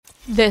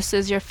This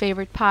is your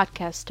favorite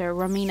podcaster,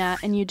 Romina,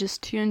 and you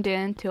just tuned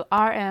in to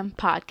RM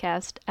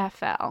Podcast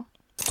FL.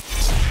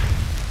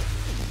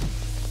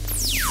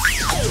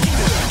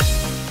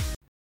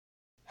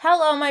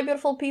 Hello, my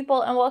beautiful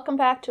people, and welcome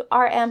back to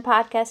RM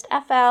Podcast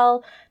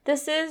FL.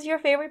 This is your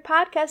favorite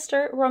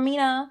podcaster,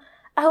 Romina.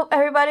 I hope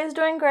everybody's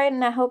doing great,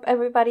 and I hope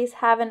everybody's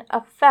having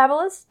a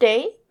fabulous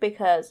day,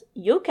 because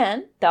you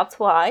can, that's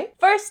why.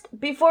 First,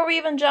 before we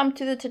even jump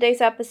to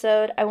today's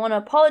episode, I want to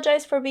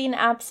apologize for being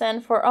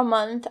absent for a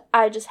month.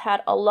 I just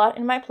had a lot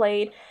in my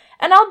plate,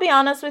 and I'll be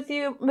honest with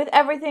you, with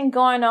everything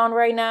going on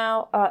right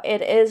now,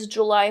 it is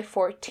July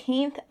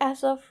 14th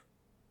as of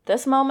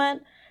this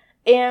moment,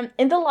 and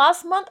in the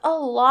last month, a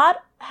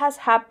lot has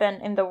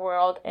happened in the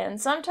world, and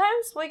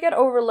sometimes we get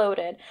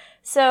overloaded.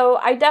 So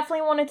I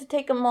definitely wanted to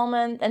take a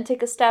moment and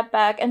take a step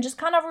back and just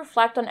kind of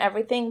reflect on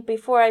everything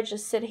before I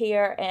just sit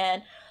here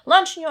and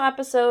launch new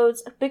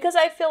episodes, because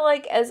I feel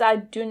like, as I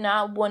do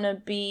not want to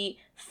be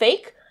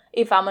fake,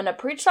 if I'm going to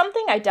preach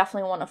something, I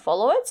definitely want to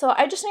follow it. So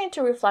I just need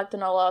to reflect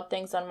on a lot of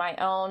things on my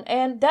own,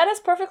 and that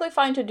is perfectly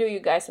fine to do, you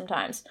guys,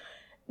 sometimes.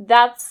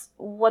 That's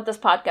what this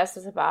podcast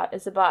is about.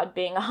 It's about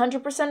being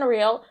 100%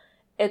 real.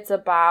 It's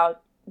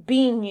about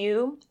being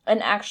you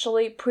and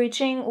actually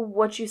preaching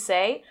what you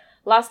say.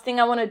 Last thing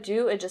I want to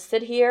do is just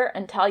sit here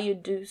and tell you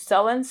do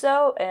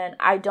so-and-so, and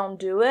I don't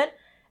do it,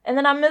 and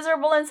then I'm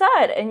miserable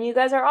inside, and you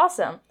guys are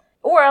awesome.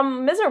 Or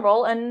I'm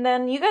miserable, and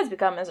then you guys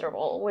become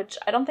miserable, which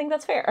I don't think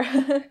that's fair.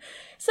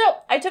 So,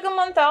 I took a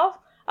month off,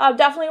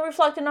 definitely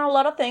reflecting on a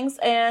lot of things,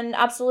 and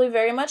absolutely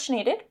very much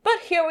needed. But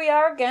here we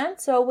are again,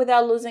 so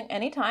without losing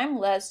any time,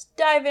 let's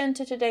dive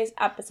into today's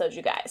episode,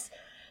 you guys.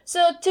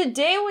 So,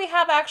 today we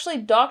have actually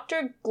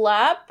Dr.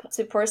 Gleb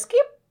Tsipursky.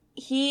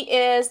 He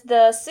is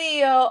the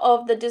CEO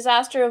of the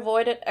Disaster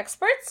Avoidance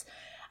Experts.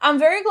 I'm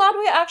very glad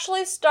we're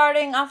actually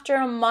starting after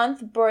a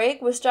month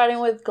break. We're starting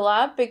with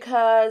Gleb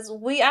because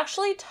we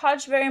actually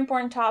touch very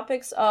important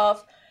topics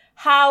of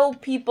how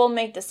people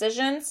make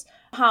decisions,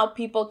 how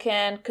people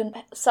can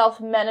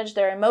self-manage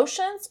their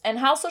emotions, and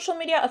how social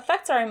media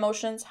affects our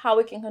emotions, how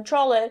we can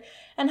control it,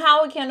 and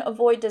how we can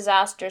avoid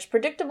disasters,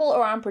 predictable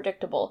or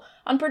unpredictable.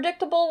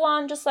 Unpredictable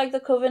one, just like the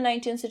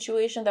COVID-19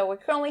 situation that we're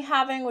currently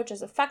having, which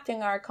is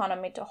affecting our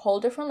economy to a whole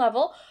different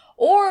level,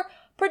 or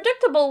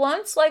predictable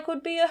ones, like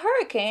would be a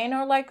hurricane,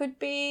 or like would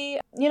be,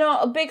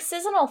 a big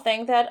seasonal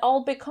thing that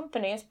all big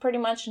companies pretty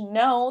much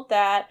know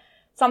that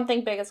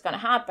something big is going to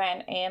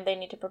happen and they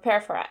need to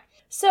prepare for it.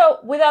 So,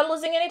 without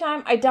losing any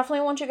time, I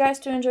definitely want you guys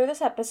to enjoy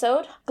this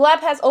episode.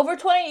 Gleb has over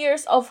 20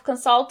 years of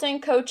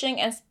consulting,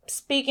 coaching, and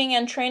speaking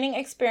and training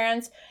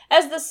experience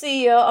as the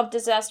CEO of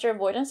Disaster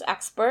Avoidance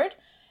Expert.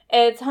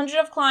 It's hundreds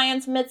of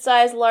clients,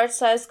 mid-sized,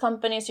 large-sized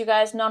companies, you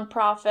guys,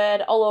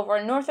 non-profit, all over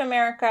North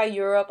America,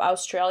 Europe,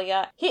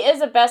 Australia. He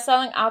is a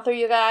best-selling author,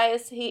 you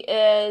guys. He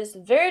is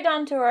very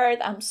down-to-earth.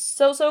 I'm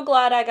so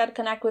glad I got to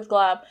connect with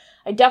Gleb.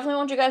 I definitely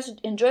want you guys to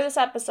enjoy this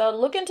episode.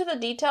 Look into the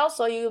details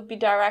so you'll be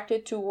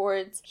directed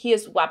towards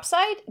his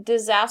website,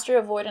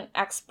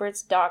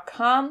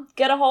 disasteravoidanceexperts.com.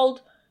 Get a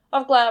hold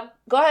of Gleb.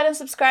 Go ahead and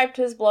subscribe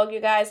to his blog,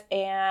 you guys,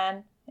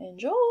 and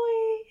enjoy.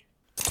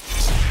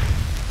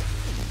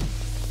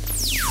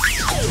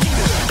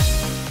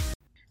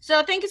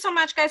 So thank you so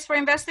much, guys, for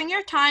investing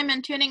your time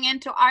and tuning in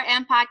to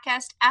RM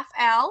Podcast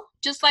FL.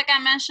 Just like I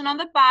mentioned on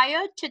the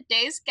bio,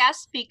 today's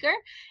guest speaker,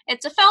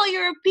 it's a fellow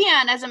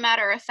European, as a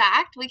matter of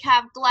fact. We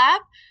have Gleb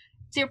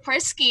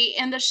Tsipursky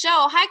in the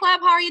show. Hi, Gleb.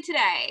 How are you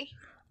today?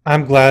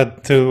 I'm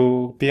glad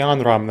to be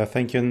on, Ramna.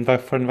 Thank you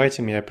for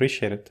inviting me. I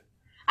appreciate it.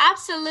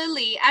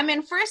 Absolutely. I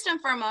mean, first and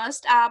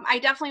foremost, I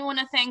definitely want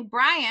to thank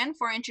Brian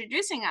for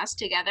introducing us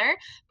together.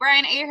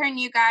 Brian Ahern,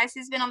 you guys,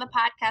 he's been on the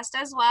podcast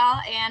as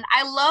well. And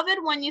I love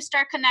it when you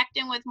start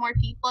connecting with more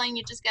people and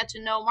you just get to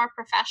know more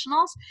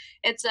professionals.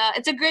 It's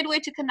a great way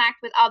to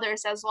connect with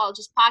others as well,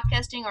 just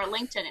podcasting or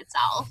LinkedIn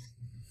itself.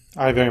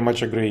 I very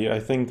much agree. I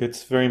think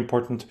it's very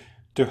important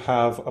to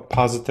have a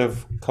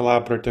positive,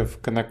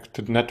 collaborative,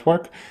 connected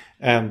network.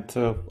 And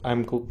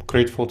I'm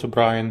grateful to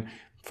Brian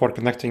for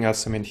connecting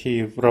us. I mean,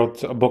 he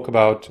wrote a book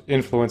about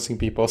influencing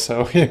people,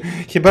 so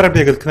he better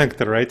be a good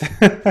connector, right?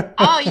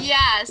 Oh,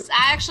 yes.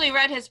 I actually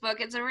read his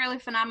book. It's a really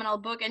phenomenal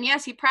book. And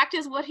yes, he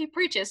practiced what he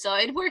preaches, so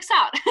it works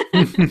out. So,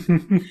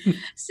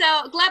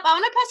 Gleb, I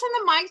want to pass on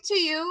the mic to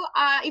you.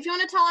 If you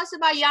want to tell us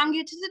about Young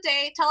You to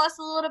Today, tell us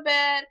a little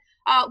bit,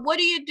 what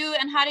do you do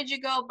and how did you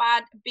go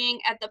about being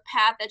at the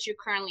path that you're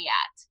currently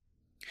at?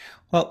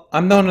 Well,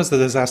 I'm known as the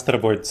Disaster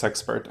Avoidance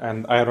Expert,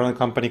 and I run a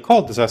company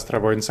called Disaster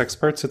Avoidance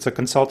Experts. It's a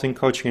consulting,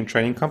 coaching, and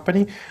training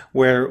company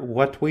where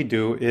what we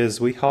do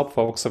is we help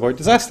folks avoid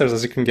disasters,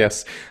 as you can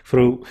guess,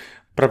 through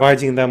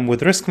providing them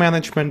with risk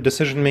management,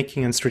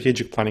 decision-making, and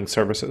strategic planning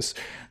services.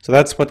 So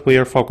that's what we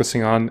are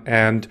focusing on.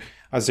 And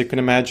as you can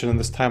imagine, in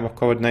this time of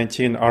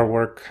COVID-19, our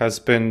work has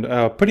been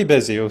pretty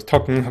busy. I was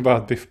talking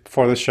about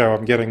before the show,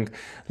 I'm getting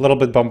a little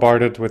bit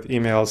bombarded with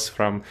emails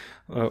from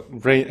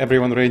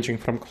everyone ranging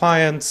from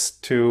clients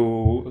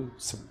to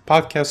some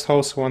podcast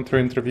hosts who want to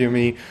interview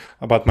me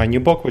about my new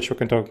book, which we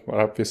can talk,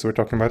 obviously we're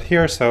talking about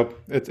here. So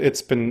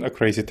it's been a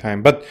crazy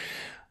time. But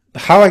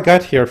how I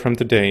got here from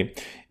today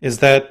is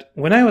that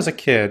when I was a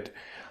kid,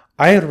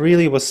 I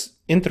really was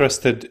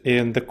interested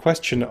in the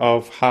question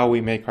of how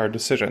we make our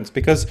decisions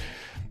because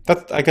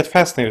that I get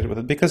fascinated with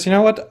it because you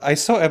know what? I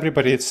saw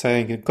everybody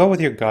saying, go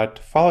with your gut,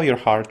 follow your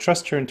heart,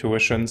 trust your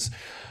intuitions.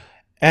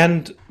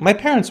 And my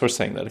parents were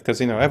saying that because,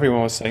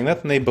 everyone was saying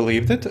that and they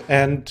believed it.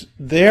 And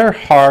their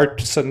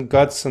hearts and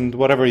guts and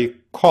whatever you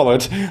call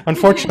it,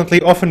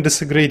 unfortunately, often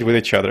disagreed with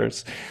each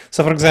other's.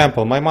 So, for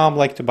example, my mom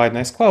liked to buy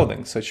nice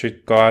clothing. So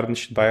she'd go out and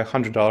she'd buy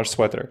 $100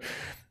 sweater.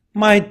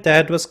 My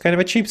dad was kind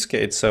of a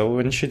cheapskate, so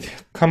when she'd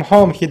come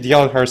home, he'd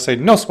yell at her, say,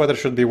 no sweater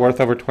should be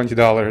worth over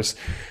 $20.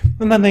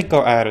 And then they'd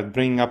go at it,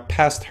 bringing up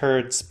past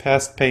hurts,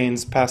 past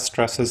pains, past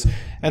stresses.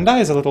 And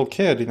I, as a little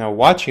kid,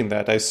 watching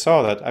that, I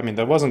saw that. I mean,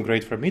 that wasn't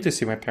great for me to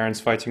see my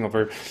parents fighting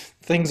over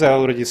things I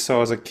already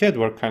saw as a kid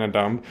were kind of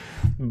dumb.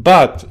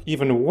 But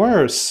even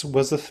worse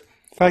was the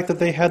fact that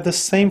they had the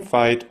same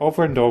fight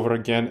over and over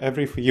again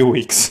every few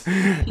weeks.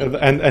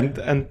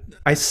 And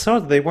I saw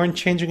that they weren't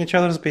changing each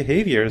other's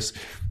behaviors.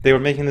 They were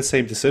making the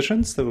same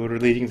decisions that were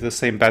leading to the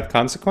same bad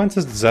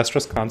consequences,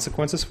 disastrous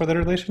consequences for their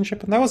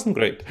relationship, and that wasn't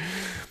great.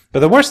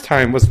 But the worst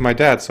time was my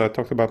dad. So I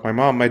talked about my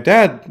mom. My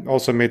dad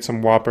also made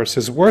some whoppers.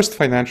 His worst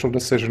financial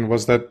decision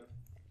was that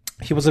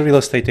he was a real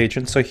estate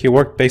agent, so he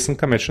worked based on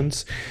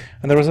commissions.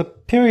 And there was a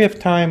period of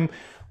time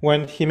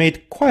when he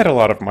made quite a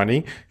lot of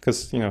money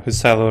because, his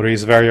salary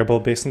is variable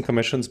based on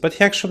commissions, but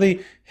he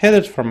actually hid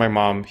it from my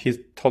mom. He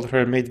told her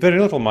he made very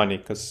little money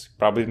because he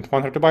probably didn't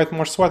want her to buy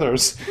more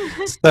sweaters.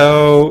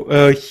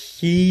 So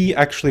he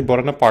actually bought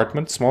an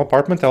apartment, small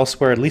apartment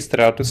elsewhere, leased it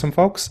out to some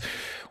folks.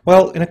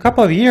 Well, in a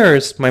couple of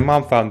years, my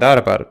mom found out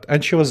about it,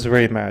 and she was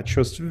very mad. She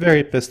was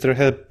very pissed. There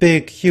had a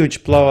big,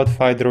 huge blowout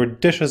fight. There were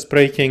dishes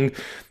breaking,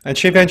 and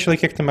she eventually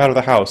kicked him out of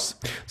the house.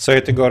 So he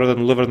had to go to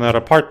live in that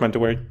apartment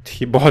where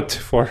he bought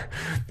for,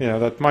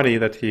 that money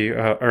that he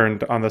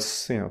earned on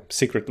this,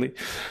 secretly.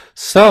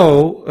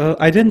 So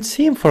I didn't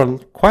see him for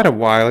quite a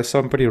while. I saw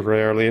him pretty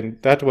rarely,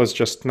 and that was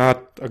just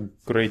not a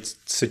great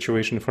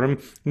situation for him.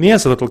 Me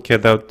as a little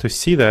kid, though, to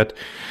see that.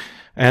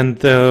 And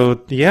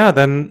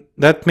then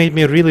that made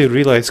me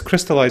really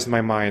crystallized in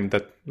my mind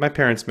that my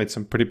parents made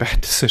some pretty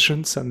bad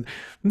decisions and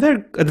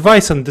their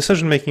advice on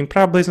decision making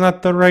probably is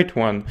not the right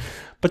one.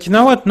 But you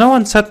know what? No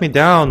one sat me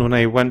down when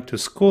I went to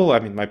school. I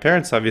mean, my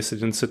parents obviously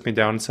didn't sit me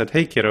down and said,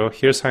 hey, kiddo,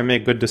 here's how I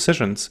make good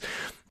decisions.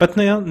 But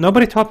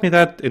nobody taught me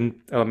that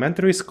in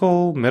elementary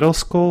school, middle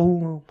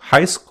school,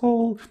 high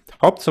school.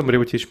 I hoped somebody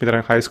would teach me that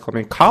in high school. I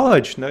mean,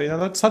 college, no,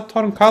 that's not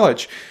taught in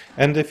college.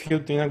 And if you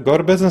go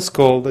to business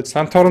school, it's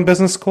not taught in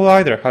business school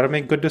either, how to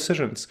make good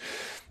decisions.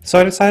 So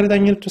I decided I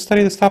needed to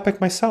study this topic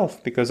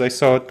myself because I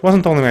saw it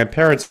wasn't only my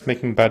parents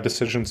making bad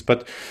decisions,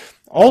 but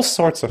all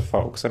sorts of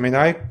folks. I mean,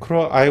 I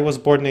was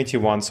born in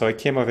 81, so I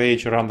came of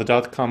age around the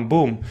dot-com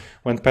boom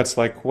when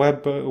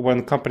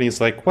when companies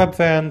like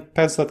Webvan,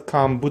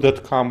 Pets.com,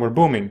 Boo.com were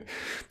booming.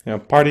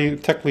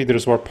 Tech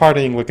leaders were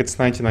partying like it's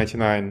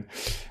 1999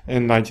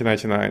 in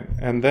 1999.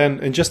 And then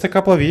in just a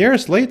couple of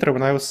years later,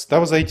 when I was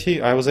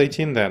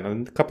 18 then,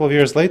 and a couple of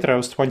years later, I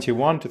was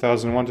 21,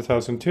 2001,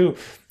 2002,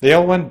 they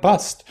all went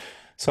bust.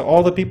 So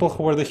all the people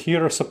who were the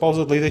heroes,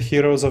 supposedly the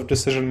heroes of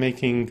decision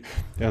making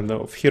and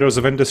the heroes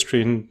of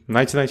industry in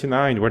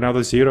 1999 were now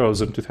the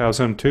zeros in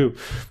 2002.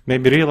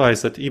 Made me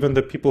realize that even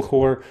the people who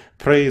were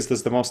praised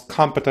as the most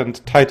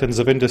competent titans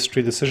of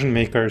industry decision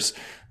makers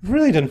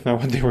really didn't know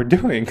what they were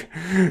doing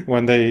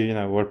when they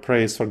were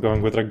praised for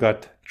going with their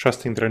gut,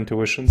 trusting their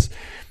intuitions.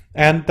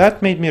 And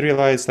that made me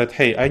realize that,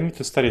 hey, I need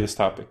to study this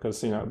topic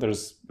because,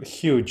 there's a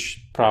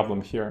huge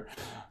problem here.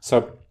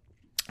 So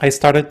I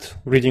started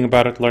reading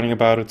about it, learning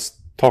about it,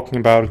 talking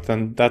about it,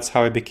 and that's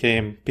how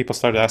people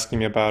started asking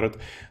me about it.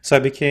 So I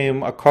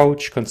became a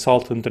coach,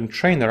 consultant, and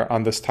trainer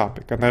on this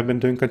topic. And I've been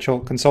doing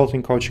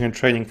consulting, coaching, and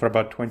training for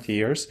about 20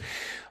 years.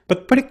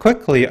 But pretty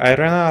quickly, I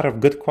ran out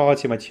of good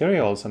quality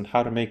materials on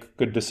how to make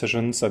good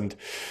decisions and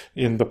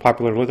in the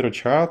popular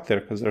literature out there,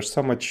 because there's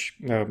so much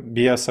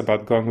BS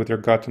about going with your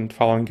gut and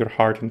following your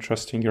heart and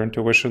trusting your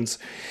intuitions.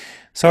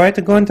 So I had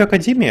to go into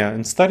academia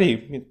and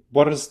study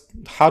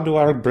how do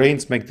our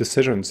brains make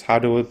decisions? How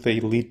do they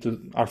lead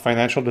to our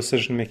financial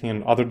decision making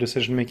and other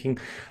decision making?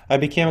 I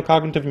became a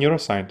cognitive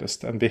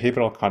neuroscientist and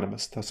behavioral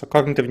economist. So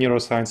cognitive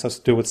neuroscience has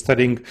to do with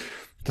studying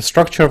the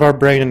structure of our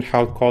brain and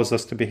how it causes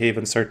us to behave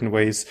in certain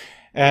ways.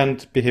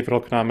 And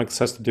behavioral economics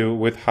has to do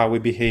with how we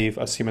behave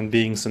as human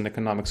beings in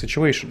economic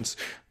situations.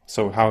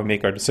 So how we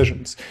make our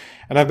decisions.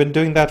 And I've been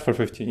doing that for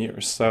 15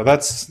 years. So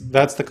that's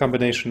the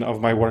combination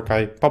of my work.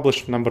 I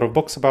published a number of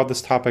books about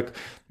this topic.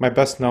 My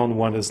best known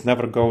one is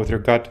Never Go With Your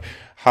Gut,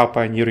 How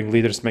Pioneering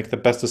Leaders Make the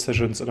Best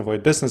Decisions and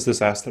Avoid Business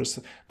Disasters.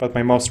 But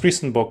my most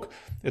recent book,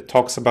 it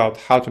talks about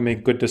how to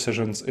make good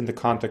decisions in the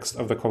context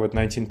of the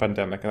COVID-19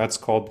 pandemic. And that's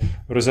called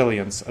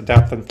Resilience,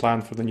 Adapt and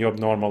Plan for the New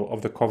Abnormal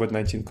of the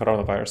COVID-19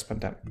 Coronavirus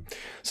Pandemic.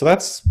 So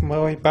that's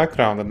my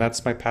background and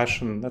that's my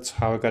passion. That's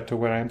how I got to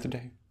where I am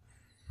today.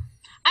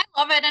 I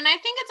love it. And I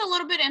think it's a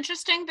little bit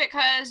interesting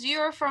because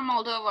you're from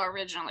Moldova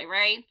originally,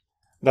 right?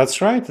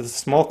 That's right. It's a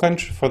small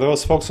country. For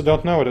those folks who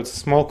don't know it, it's a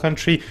small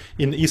country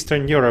in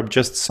Eastern Europe,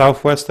 just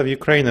southwest of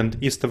Ukraine and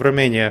east of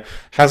Romania.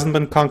 Hasn't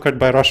been conquered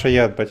by Russia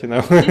yet, but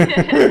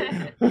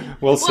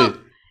we'll see. Well,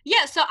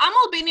 yeah, so I'm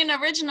Albanian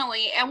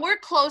originally, and we're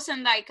close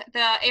in like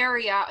the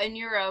area in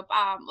Europe,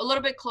 a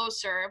little bit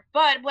closer.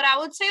 But what I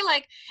would say,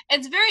 like,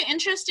 it's very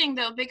interesting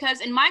though,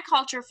 because in my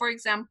culture, for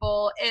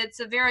example, it's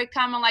a very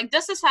common like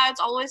this is how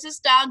it's always is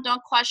done.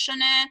 Don't question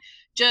it.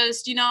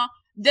 Just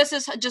this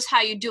is just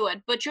how you do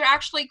it. But you're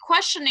actually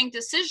questioning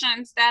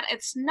decisions that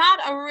it's not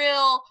a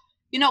real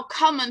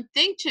common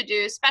thing to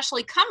do,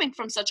 especially coming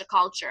from such a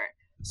culture.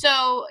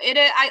 So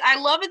I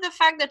love it the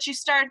fact that you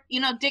start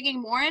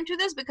digging more into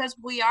this because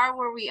we are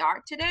where we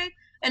are today,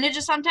 and it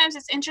just sometimes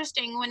it's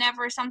interesting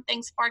whenever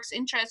something sparks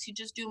interest, you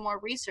just do more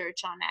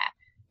research on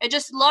it. I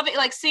just love it,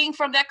 like seeing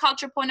from that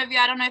culture point of view.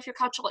 I don't know if your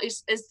culture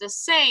is the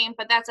same,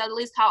 but that's at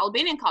least how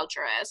Albanian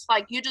culture is.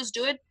 Like you just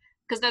do it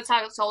because that's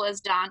how it's always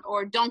done,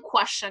 or don't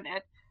question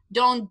it,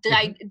 don't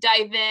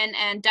dive in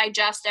and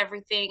digest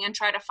everything and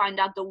try to find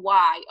out the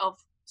why of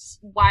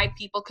why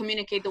people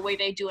communicate the way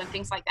they do and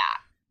things like that.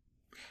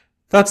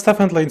 That's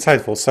definitely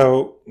insightful.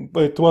 So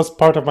it was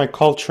part of my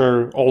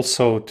culture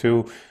also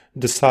to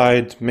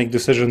make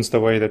decisions the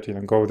way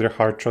that, go with your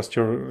heart, trust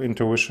your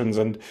intuitions.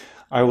 And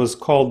I was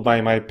called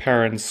by my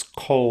parents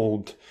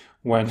cold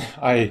when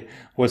I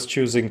was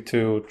choosing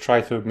to try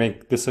to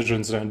make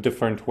decisions in a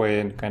different way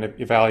and kind of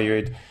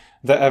evaluate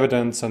the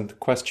evidence and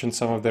question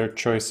some of their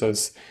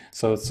choices.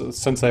 So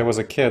since I was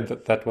a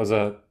kid, that was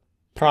a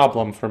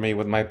problem for me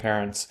with my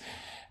parents.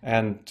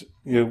 And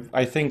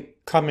I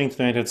think coming to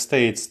the United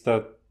States,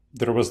 that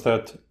there was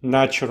that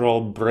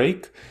natural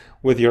break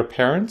with your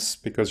parents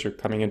because you're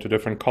coming into a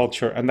different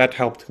culture, and that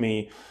helped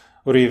me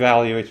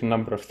reevaluate a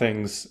number of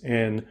things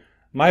in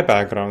my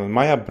background and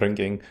my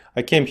upbringing.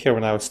 I came here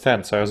when I was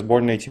 10, so I was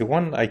born in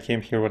 81. I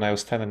came here when I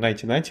was 10 in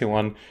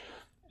 1991,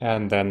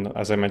 and then,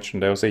 as I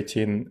mentioned, I was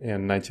 18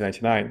 in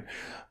 1999.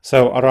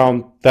 So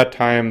around that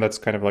time, that's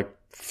kind of like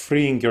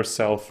freeing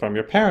yourself from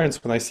your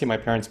parents. When I see my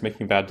parents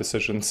making bad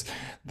decisions,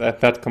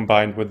 that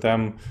combined with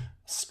them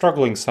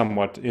struggling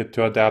somewhat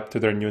to adapt to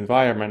their new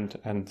environment,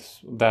 and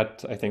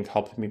that I think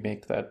helped me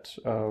make that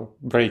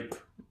break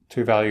to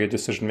evaluate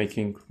decision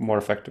making more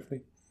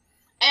effectively.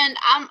 And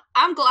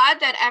I'm glad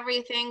that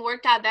everything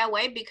worked out that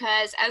way,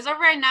 because as of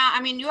right now,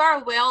 I mean, you are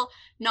a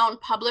well-known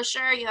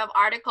publisher. You have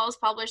articles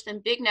published in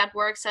big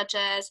networks such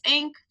as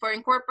Inc. for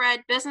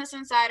Incorporate, Business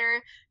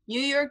Insider, New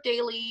York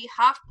Daily,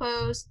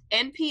 HuffPost,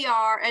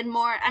 NPR, and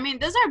more. I mean,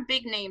 those are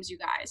big names, you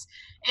guys.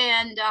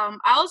 And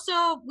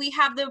we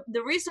have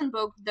the recent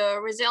book,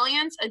 The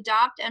Resilience,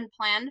 Adopt and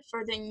Plan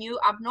for the New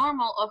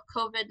Abnormal of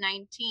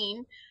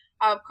COVID-19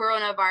 of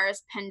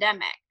Coronavirus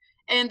Pandemic.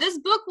 And this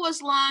book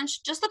was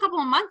launched just a couple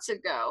of months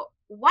ago.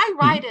 Why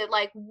write it?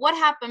 Like, what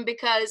happened?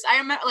 Because I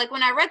remember, like,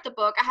 when I read the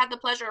book, I had the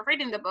pleasure of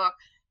reading the book.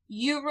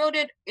 You wrote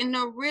it in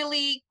a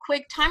really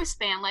quick time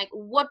span. Like,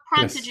 what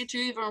prompted you to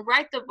even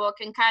write the book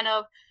and kind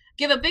of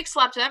give a big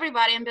slap to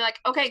everybody and be like,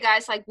 okay,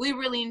 guys, like, we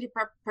really need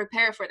to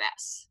prepare for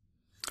this?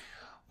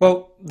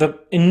 Well, the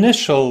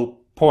initial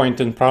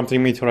point in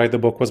prompting me to write the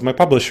book was my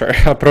publisher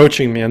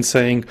approaching me and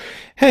saying,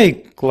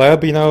 "Hey,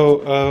 Gleb,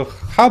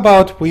 how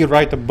about we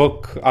write a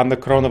book on the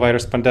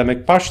coronavirus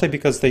pandemic?" Partially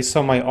because they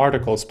saw my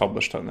articles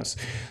published on this.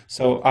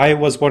 So I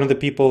was one of the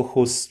people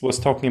who was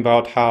talking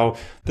about how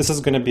this is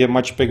going to be a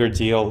much bigger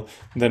deal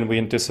than we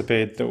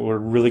anticipate, that we're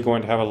really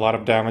going to have a lot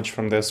of damage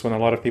from this, when a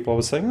lot of people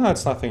were saying, "Oh,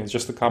 it's nothing, it's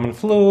just a common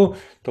flu,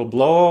 it'll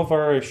blow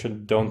over,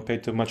 don't pay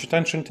too much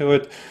attention to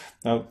it."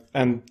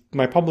 And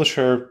my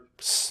publisher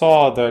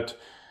saw that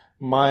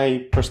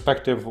my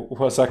perspective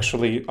was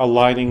actually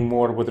aligning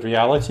more with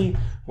reality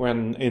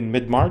when in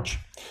mid-March.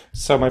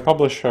 So my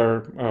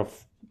publisher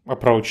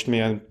approached me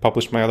and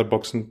published my other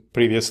books, and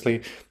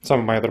some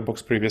of my other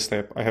books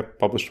previously I have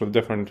published with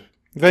different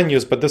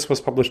venues, but this was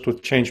published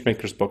with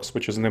Changemakers Books,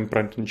 which is an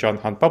imprint in John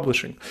Hunt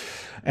Publishing.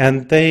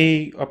 And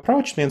they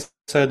approached me and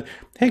said,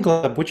 "Hey,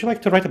 Gleb, would you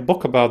like to write a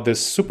book about this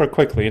super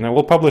quickly?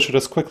 We'll publish it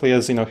as quickly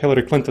as,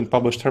 Hillary Clinton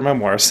published her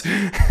memoirs."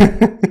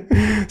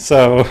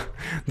 So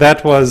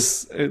that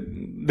was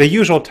the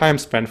usual time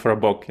spent for a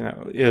book,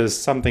 is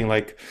something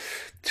like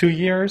 2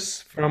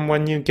 years from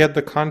when you get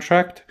the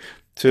contract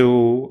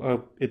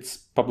to its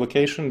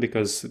publication,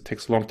 because it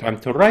takes a long time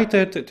to write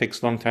it, it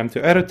takes a long time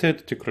to edit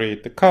it, to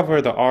create the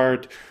cover, the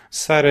art,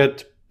 set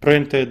it,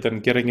 print it, then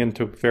getting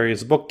into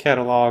various book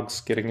catalogs,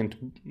 getting into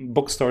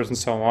bookstores and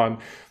so on,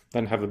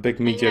 then have a big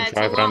media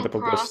drive around the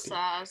publicity.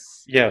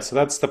 Yeah, so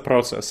that's the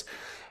process.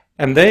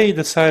 And they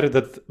decided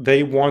that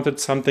they wanted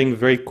something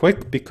very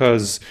quick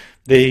because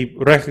they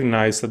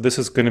recognized that this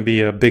is going to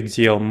be a big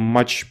deal,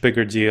 much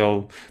bigger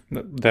deal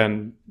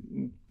than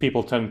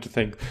people tend to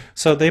think.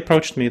 So they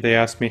approached me, they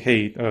asked me,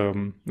 "Hey,"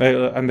 and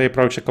they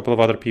approached a couple of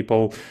other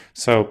people.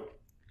 So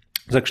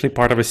it's actually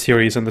part of a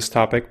series on this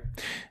topic.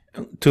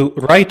 to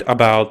write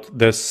about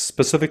this.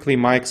 Specifically,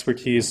 my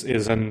expertise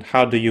is in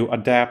how do you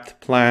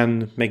adapt,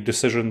 plan, make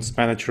decisions,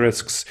 manage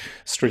risks,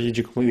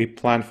 strategically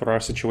plan for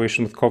our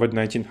situation with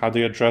COVID-19. How do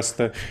you address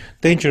the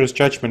dangerous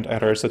judgment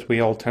errors that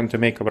we all tend to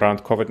make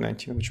around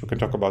COVID-19, which we can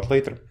talk about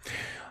later.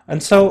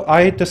 And so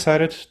I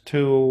decided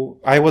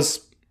I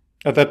was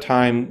at that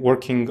time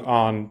working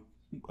on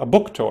a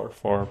book tour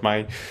for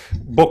my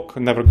book,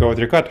 Never Go With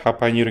Your Gut, How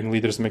Pioneering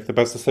Leaders Make the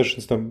Best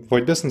Decisions to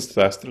Avoid Business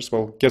Disasters.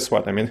 Well, guess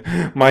what? I mean,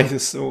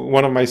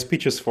 one of my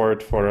speeches for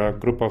it, for a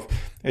group of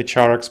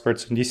HR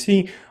experts in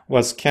DC,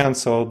 was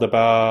canceled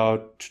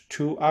about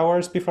 2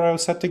 hours before I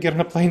was set to get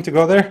on a plane to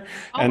go there.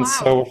 Oh, And wow.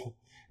 so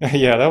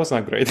yeah, that was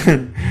not great.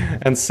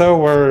 And so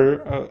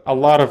were a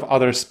lot of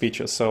other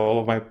speeches. So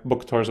all of my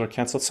book tours were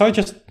canceled. So I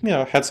just,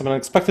 had some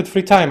unexpected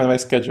free time in my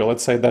schedule,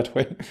 let's say it that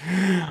way.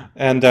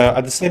 And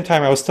at the same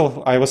time, I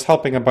was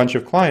helping a bunch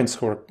of clients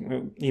who were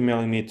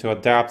emailing me to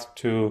adapt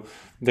to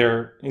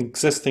their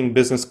existing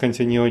business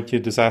continuity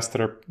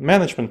disaster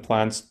management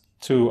plans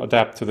to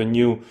adapt to the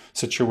new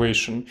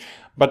situation.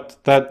 But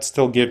that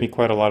still gave me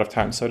quite a lot of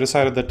time. So I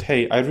decided that,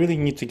 hey, I really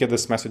need to get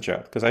this message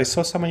out because I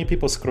saw so many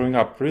people screwing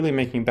up, really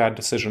making bad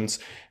decisions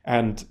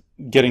and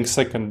getting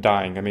sick and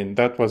dying. I mean,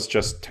 that was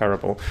just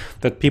terrible.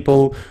 That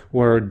people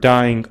were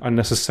dying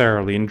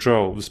unnecessarily in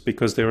droves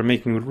because they were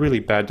making really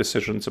bad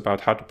decisions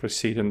about how to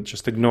proceed and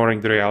just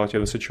ignoring the reality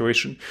of the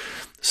situation.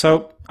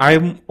 So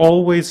I've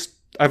always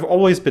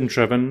been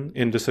driven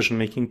in decision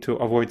making to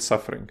avoid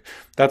suffering.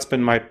 That's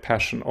been my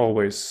passion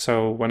always.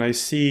 So when I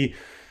see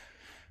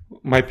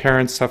my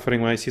parents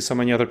suffering, when I see so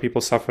many other people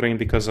suffering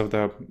because of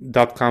the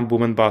dot-com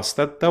boom and bust,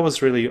 that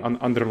was really an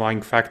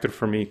underlying factor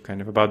for me,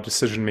 kind of about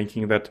decision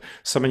making, that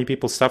so many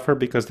people suffer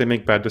because they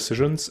make bad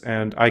decisions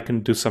and I can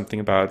do something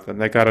about it.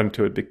 And I got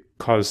into it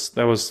because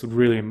that was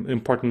really an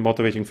important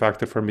motivating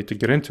factor for me to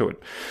get into it.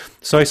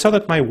 So I saw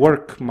that my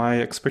work,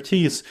 my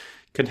expertise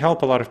can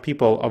help a lot of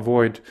people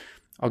avoid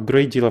a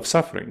great deal of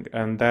suffering.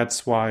 And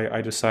that's why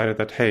I decided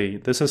that, hey,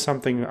 this is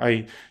something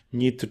I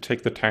need to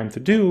take the time to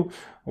do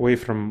away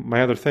from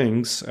my other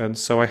things. And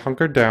so I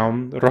hunkered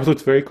down, wrote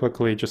it very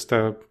quickly, just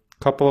a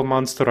couple of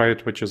months to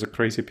write, which is a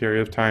crazy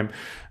period of time,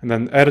 and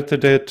then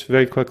edited it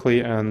very quickly.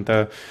 And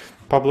the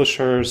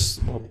publisher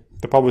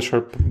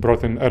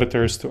brought in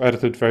editors to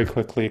edit it very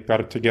quickly, got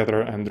it together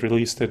and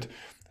released it.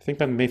 I think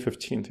on May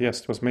 15th.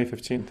 Yes, it was May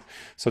 15th.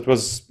 So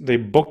they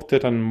booked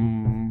it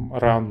on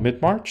around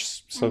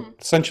mid-March. So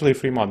essentially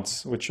 3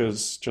 months, which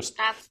is just...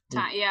 That's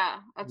time. Yeah.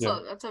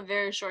 That's a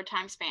very short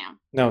time span.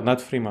 No,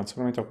 not 3 months.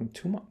 What am I talking?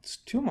 2 months.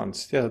 2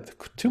 months. Yeah,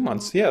 2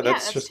 months. Yeah,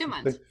 that's just 2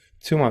 months.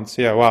 2 months.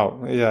 Yeah,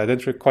 wow. Yeah, I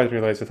didn't quite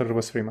realize. I thought it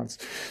was 3 months.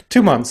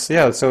 2 months.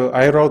 Yeah, so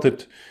I wrote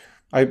it.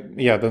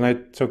 Then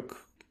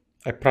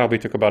I probably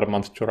took about a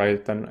month to write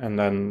it, and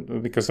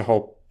then because the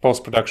whole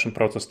post-production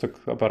process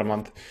took about a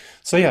month.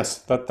 So yes,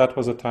 that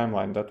was a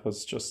timeline. That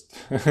was just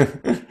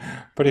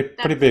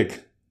pretty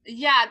big.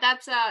 Yeah,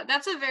 that's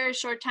a very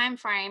short time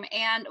frame.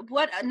 And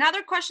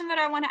another question that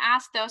I want to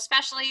ask though,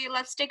 especially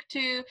let's stick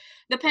to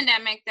the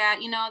pandemic that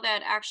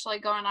actually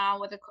going on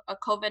with a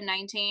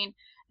COVID-19.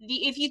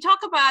 If you talk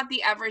about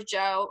the average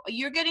Joe,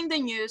 you're getting the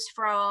news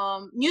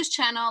from news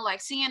channel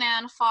like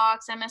CNN,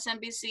 Fox,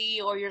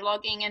 MSNBC, or you're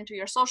logging into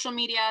your social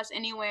medias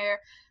anywhere,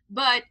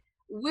 but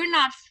we're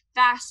not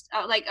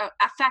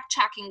fact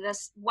checking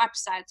this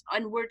website,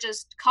 and we're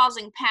just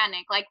causing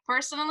panic. Like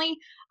personally,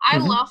 I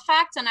love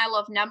facts and I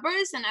love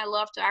numbers and I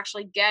love to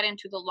actually get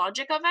into the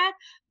logic of it,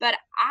 but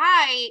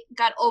I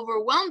got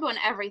overwhelmed on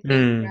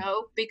everything,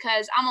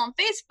 because I'm on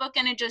Facebook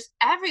and it just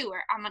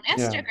everywhere. I'm on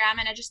Instagram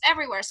and it just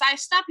everywhere. So I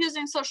stopped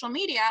using social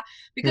media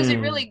because it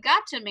really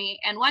got to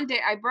me. And one day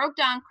I broke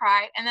down,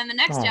 cried, and then the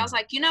next day I was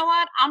like, you know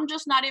what? I'm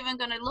just not even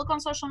going to look on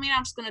social media.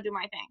 I'm just going to do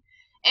my thing.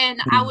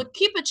 And I would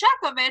keep a check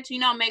of it,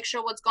 make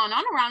sure what's going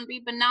on around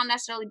me, but not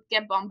necessarily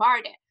get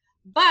bombarded.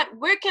 But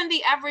where can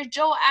the average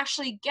Joe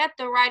actually get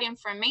the right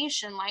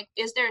information? Like,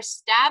 is there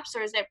steps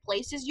or is there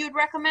places you'd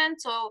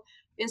recommend? So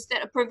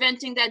instead of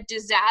preventing that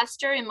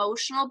disaster,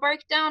 emotional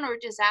breakdown or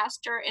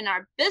disaster in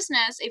our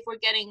business, if we're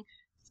getting,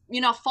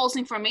 false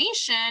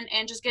information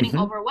and just getting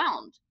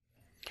overwhelmed.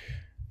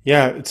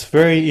 Yeah, it's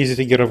very easy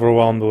to get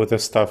overwhelmed with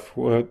this stuff.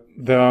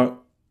 The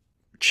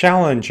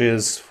challenge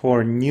is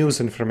for news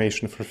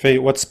information, for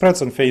what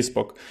spreads on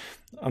Facebook,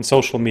 on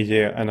social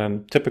media, and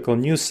on typical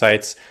news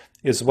sites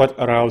is what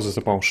arouses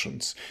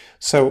emotions.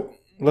 So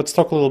let's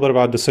talk a little bit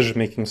about decision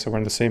making, so we're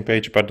on the same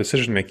page about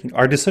decision making.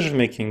 Our decision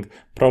making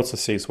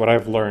processes, what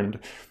I've learned,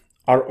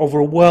 are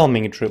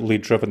overwhelmingly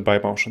driven by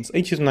emotions.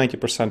 80 to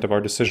 90% of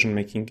our decision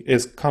making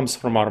comes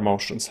from our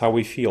emotions, how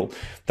we feel.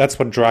 That's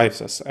what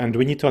drives us, and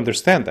we need to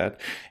understand that.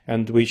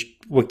 And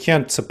we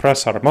can't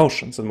suppress our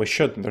emotions, and we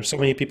shouldn't. There's so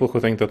many people who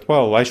think that,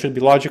 well, I should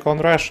be logical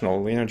and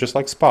rational, just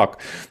like Spock.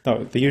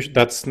 No,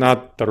 that's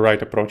not the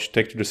right approach to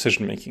take to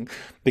decision making,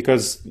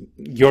 because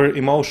your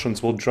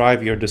emotions will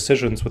drive your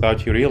decisions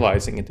without you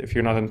realizing it. If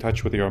you're not in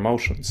touch with your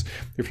emotions,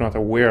 if you're not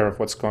aware of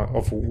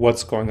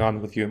what's going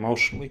on with you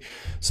emotionally.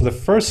 So the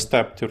first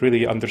step to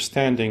really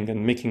understanding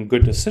and making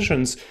good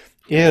decisions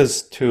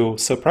is to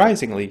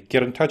surprisingly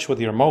get in touch with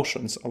your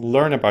emotions,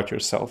 learn about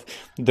yourself,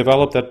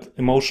 develop that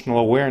emotional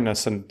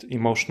awareness and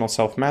emotional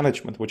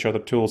self-management, which are the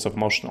tools of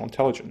emotional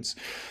intelligence.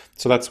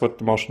 So that's what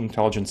emotional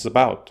intelligence is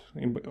about,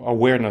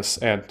 awareness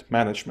and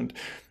management.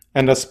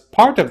 And as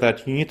part of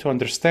that, you need to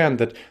understand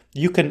that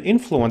you can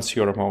influence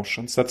your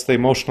emotions. That's the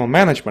emotional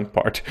management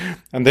part.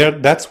 And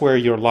that's where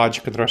your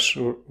logic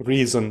and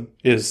reason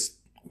is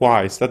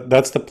wise.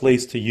 That's the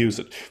place to use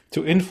it,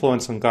 to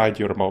influence and guide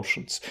your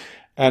emotions.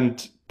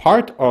 And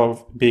part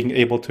of being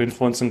able to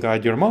influence and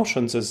guide your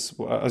emotions is,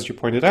 as you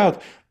pointed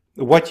out,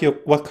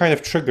 what kind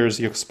of triggers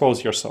you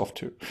expose yourself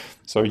to.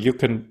 So you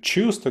can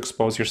choose to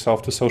expose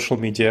yourself to social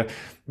media,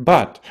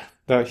 but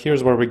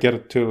here's where we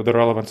get to the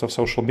relevance of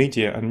social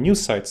media and news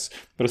sites,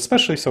 but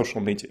especially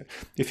social media.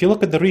 If you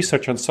look at the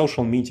research on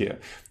social media,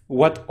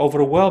 what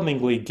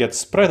overwhelmingly gets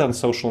spread on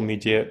social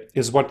media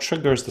is what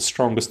triggers the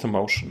strongest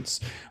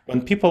emotions.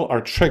 When people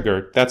are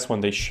triggered, that's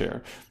when they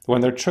share.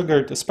 When they're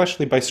triggered,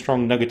 especially by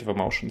strong negative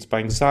emotions, by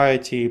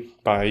anxiety,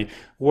 by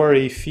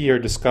worry, fear,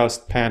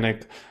 disgust,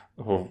 panic,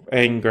 or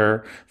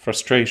anger,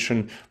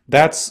 frustration,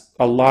 that's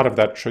a lot of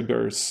that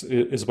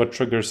is what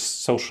triggers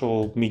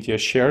social media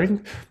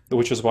sharing,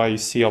 which is why you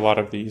see a lot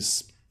of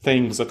these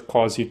things that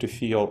cause you to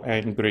feel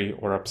angry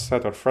or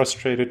upset or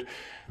frustrated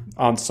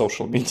on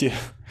social media.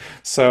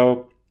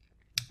 So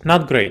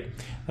not great.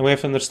 And we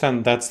have to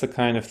understand that's the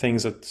kind of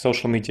things that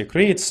social media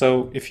creates.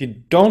 So if you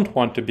don't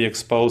want to be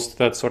exposed to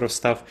that sort of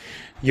stuff,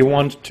 you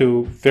want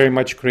to very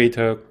much create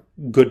a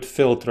good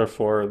filter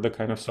for the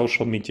kind of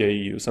social media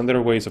you use. And there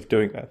are ways of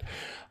doing that.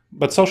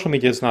 But social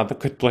media is not a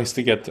good place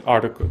to get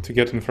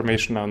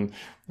information on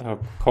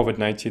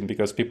COVID-19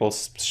 because people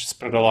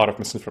spread a lot of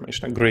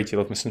misinformation, a great deal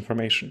of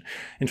misinformation.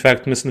 In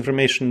fact,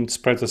 misinformation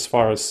spreads as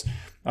far as,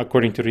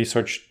 according to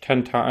research,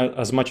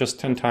 as much as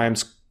 10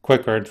 times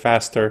quicker and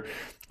faster,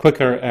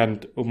 quicker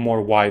and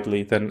more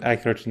widely than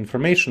accurate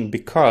information,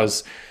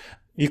 because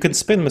you can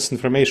spin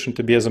misinformation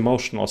to be as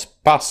emotional as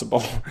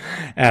possible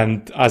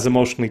and as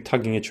emotionally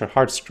tugging at your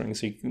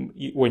heartstrings.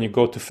 When you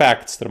go to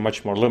facts, they're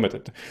much more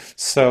limited.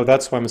 So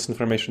that's why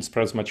misinformation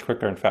spreads much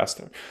quicker and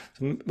faster.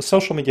 So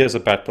social media is a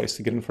bad place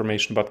to get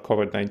information about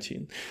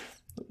COVID-19.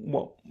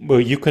 Well,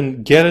 you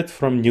can get it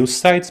from news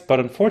sites, but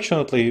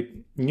unfortunately,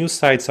 news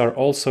sites are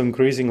also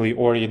increasingly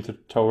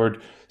oriented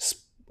toward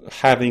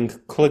having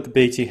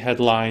clickbaity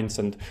headlines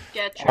and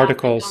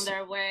articles on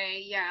their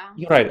way. Yeah.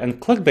 You're right. And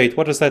clickbait,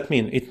 what does that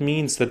mean? It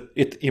means that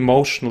it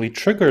emotionally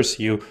triggers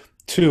you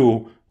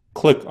to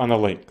click on a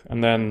link.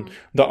 And then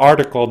the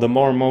article, the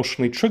more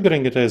emotionally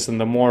triggering it is, and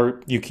the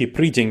more you keep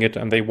reading it,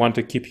 and they want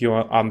to keep you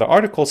on the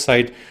article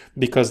site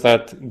because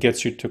that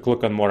gets you to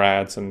click on more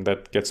ads and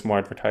that gets more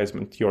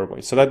advertisement your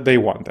way. So that they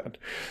want that.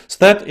 So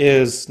that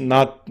is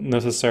not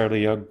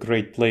necessarily a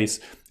great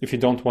place if you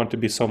don't want to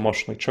be so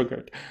emotionally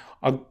triggered.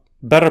 A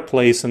better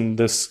place in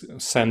this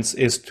sense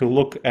is to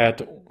look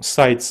at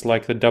sites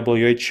like the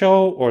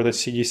WHO or the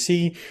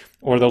CDC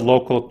or the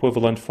local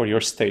equivalent for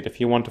your state if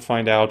you want to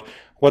find out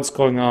what's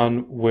going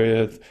on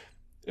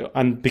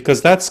and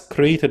because that's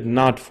created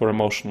not for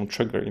emotional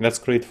triggering, that's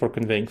created for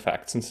conveying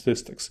facts and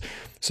statistics.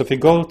 So if you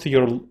go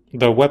to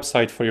the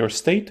website for your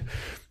state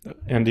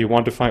and you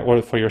want to find,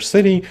 or for your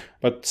city,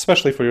 but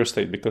especially for your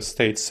state because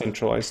states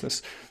centralize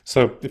this.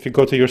 So if you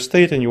go to your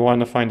state and you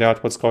want to find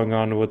out what's going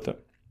on with the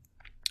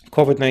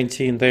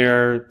COVID-19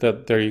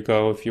 there you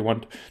go. If you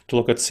want to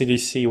look at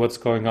CDC, what's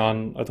going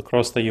on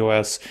across the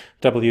US,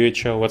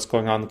 WHO, what's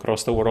going on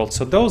across the world.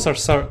 So those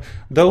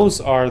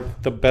are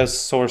the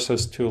best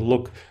sources to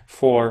look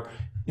for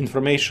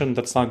information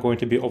that's not going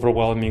to be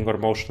overwhelming or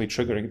emotionally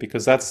triggering,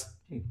 because that's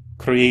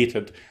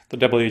created. The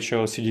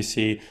WHO,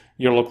 CDC,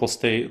 your local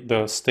state,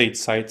 the state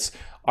sites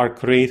are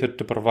created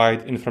to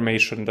provide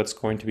information that's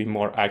going to be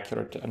more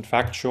accurate and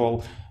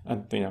factual,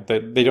 and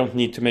they don't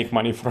need to make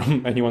money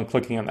from anyone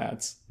clicking on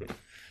ads.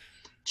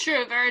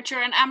 True, very true.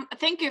 And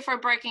thank you for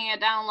breaking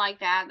it down like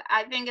that.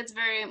 I think it's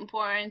very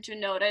important to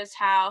notice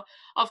how,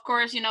 of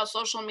course,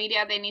 social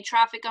media, they need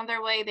traffic on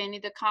their way. They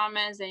need the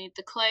comments, they need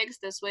the clicks.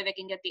 This way they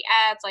can get the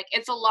ads. Like,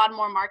 it's a lot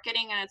more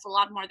marketing and it's a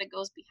lot more that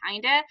goes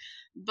behind it.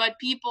 But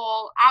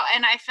people,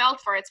 and I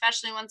felt for it,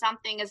 especially when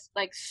something is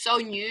like so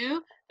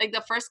new, like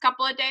the first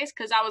couple of days,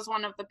 because I was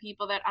one of the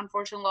people that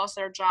unfortunately lost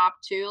their job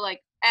too,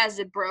 like as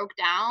it broke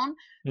down.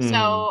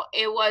 So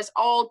it was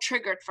all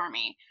triggered for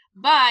me.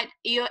 But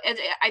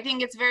I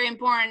think it's very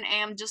important,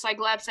 and just like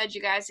Gleb said,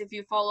 you guys, if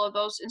you follow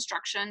those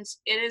instructions,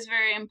 it is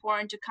very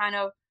important to kind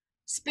of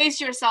space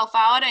yourself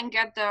out and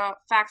get the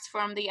facts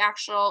from the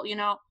actual,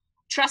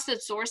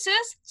 trusted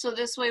sources. So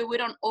this way we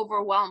don't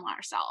overwhelm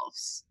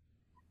ourselves.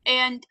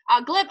 And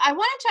Gleb, I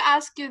wanted to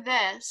ask you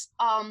this.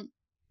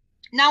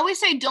 Now we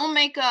say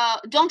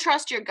don't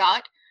trust your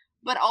gut,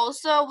 but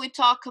also we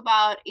talk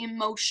about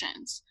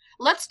emotions.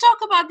 Let's talk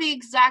about the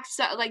exact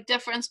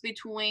difference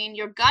between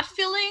your gut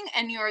feeling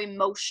and your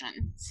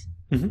emotions.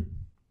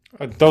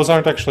 Mm-hmm. Those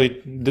aren't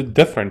actually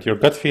different. Your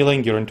gut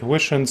feeling, your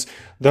intuitions,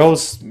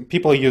 those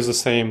people use the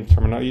same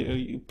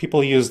terminology.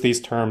 People use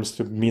these terms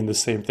to mean the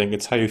same thing.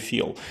 It's how you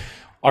feel.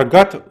 Our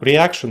gut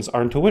reactions,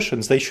 our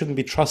intuitions, they shouldn't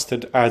be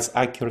trusted as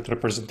accurate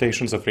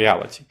representations of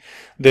reality.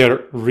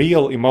 They're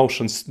real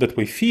emotions that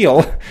we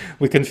feel.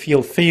 We can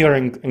feel fear,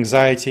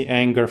 anxiety,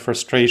 anger,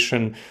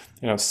 frustration,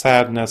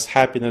 sadness,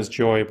 happiness,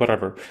 joy,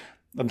 whatever.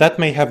 That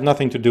may have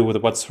nothing to do with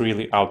what's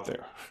really out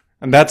there.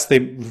 And that's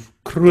the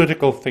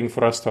critical thing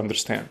for us to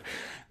understand.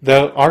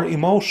 Our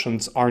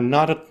emotions are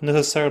not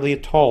necessarily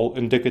at all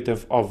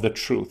indicative of the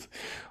truth.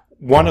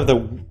 One of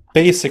the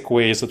basic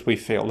ways that we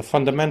fail, the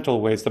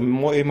fundamental ways, the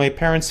way my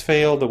parents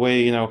fail, the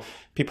way,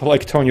 people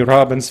like Tony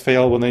Robbins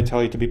fail when they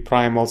tell you to be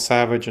primal,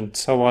 savage, and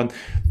so on,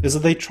 is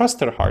that they trust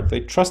their heart, they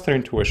trust their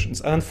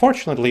intuitions. And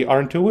unfortunately, our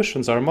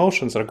intuitions, our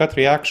emotions, our gut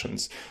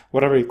reactions,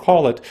 whatever you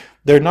call it,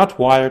 they're not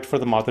wired for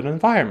the modern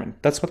environment.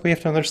 That's what we have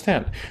to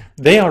understand.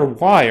 They are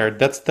wired,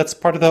 that's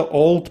part of the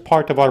old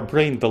part of our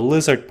brain, the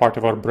lizard part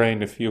of our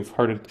brain, if you've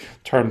heard it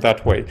termed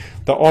that way,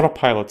 the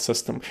autopilot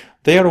system.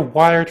 They are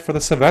wired for the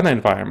savanna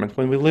environment,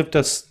 when we lived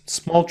as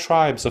small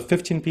tribes of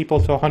 15 people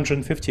to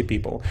 150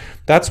 people.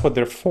 That's what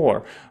they're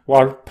for.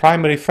 Our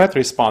primary threat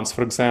response,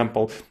 for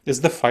example,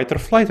 is the fight or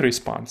flight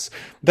response.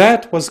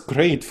 That was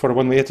great for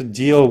when we had to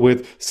deal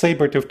with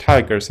saber-toothed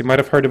tigers. You might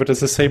have heard of it as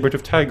the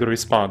saber-toothed tiger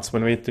response,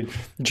 when we had to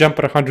jump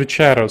at 100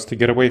 shadows to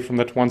get away from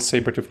that one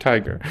saber-toothed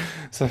tiger.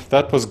 So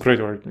that was great,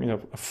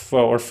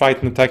 or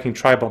fight an attacking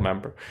tribal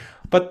member.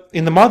 But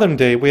in the modern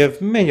day, we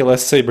have many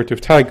less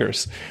saber-toothed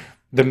tigers.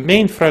 The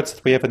main threats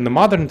that we have in the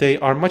modern day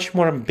are much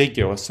more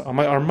ambiguous,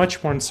 are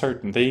much more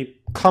uncertain. They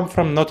come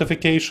from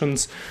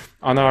notifications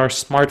on our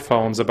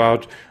smartphones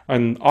about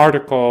an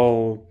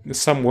article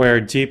somewhere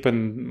deep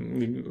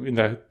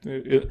in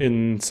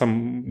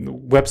some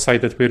website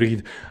that we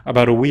read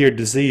about a weird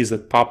disease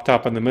that popped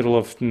up in the middle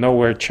of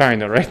nowhere,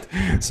 China, right?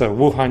 So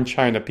Wuhan,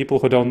 China. People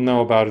who don't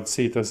know about it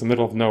see it as the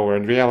middle of nowhere.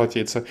 In reality,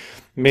 it's a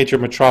major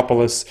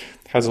metropolis,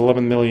 has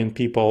 11 million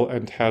people,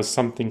 and has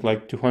something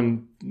like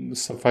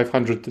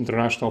 500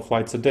 international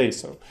flights a day.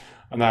 So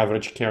on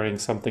average carrying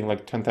something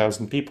like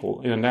 10,000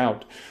 people in and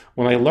out.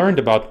 When I learned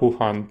about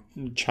Wuhan,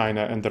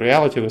 China, and the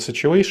reality of the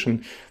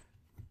situation,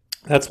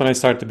 that's when I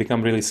started to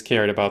become really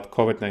scared about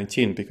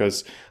COVID-19,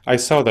 because I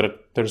saw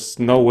that there's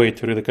no way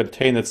to really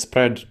contain its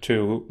spread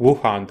to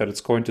Wuhan, that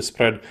it's going to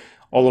spread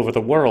all over the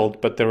world.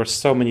 But there were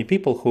so many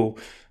people who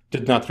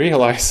did not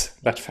realize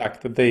that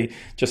fact, that they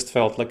just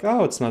felt like,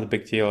 oh, it's not a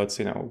big deal. It's,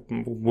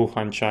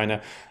 Wuhan,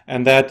 China.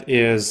 And that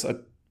is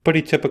a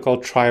pretty typical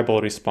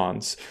tribal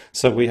response.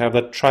 So we have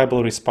that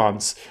tribal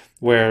response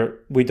where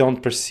we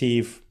don't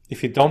perceive,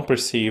 if you don't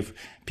perceive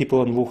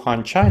people in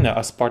Wuhan, China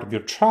as part of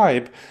your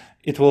tribe,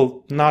 it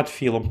will not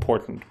feel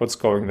important what's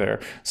going there.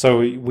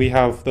 So we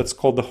have, that's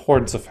called the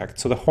horns effect.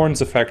 So the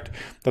horns effect,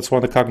 that's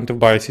one of the cognitive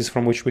biases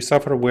from which we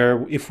suffer,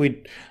 where if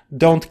we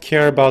don't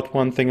care about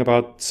one thing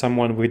about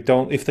someone,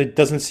 if it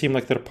doesn't seem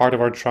like they're part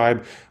of our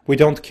tribe, we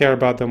don't care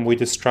about them, we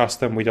distrust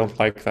them, we don't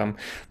like them.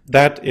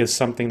 That is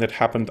something that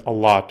happened a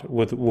lot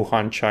with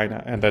Wuhan,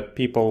 China, and that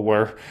people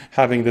were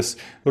having this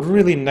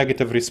really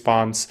negative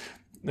response,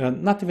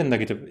 not even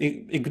negative,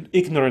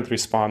 ignorant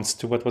response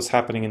to what was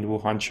happening in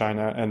Wuhan,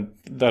 China, and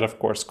that, of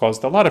course,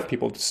 caused a lot of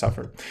people to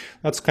suffer.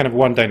 That's kind of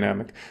one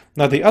dynamic.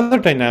 Now, the other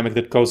dynamic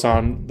that goes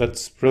on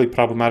that's really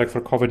problematic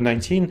for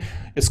COVID-19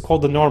 is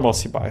called the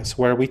normalcy bias,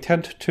 where we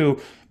tend to,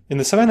 in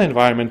the savanna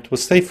environment, it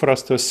was safe for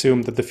us to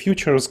assume that the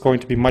future is going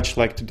to be much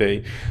like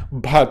today.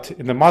 But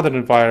in the modern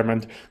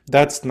environment,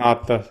 that's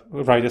not the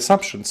right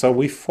assumption. So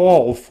we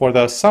fall for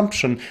the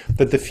assumption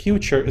that the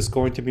future is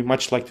going to be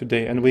much like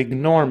today, and we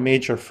ignore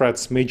major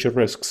threats, major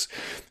risks.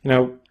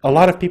 A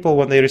lot of people,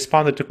 when they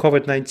responded to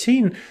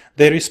COVID-19,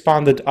 they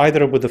responded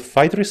either with the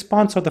fight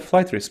response or the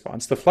flight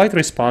response. The flight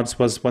response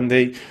was when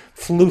they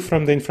flew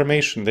from the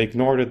information. They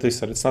ignored it. They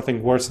said it's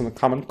nothing worse than a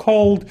common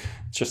cold.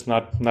 It's just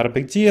not a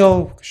big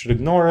deal. We should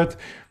ignore it.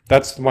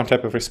 That's one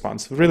type of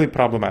response, really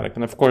problematic.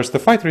 And of course, the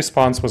fight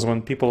response was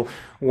when people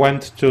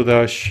went to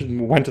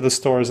the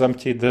stores,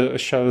 emptied the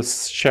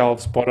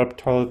shelves, bought up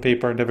toilet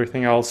paper and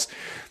everything else.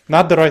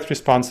 Not the right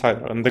response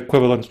either, and the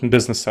equivalent in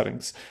business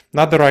settings.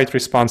 Not the right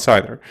response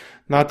either.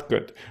 Not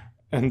good.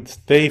 And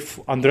they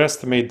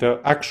underestimate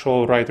the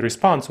actual right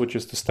response, which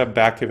is to step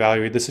back,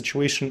 evaluate the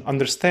situation,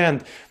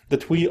 understand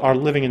that we are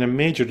living in a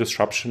major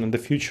disruption and the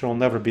future will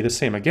never be the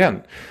same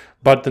again.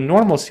 But the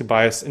normalcy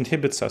bias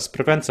inhibits us,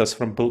 prevents us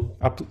from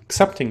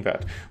accepting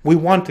that. We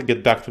want to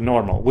get back to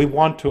normal. We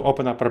want to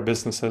open up our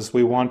businesses.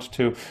 We want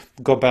to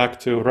go back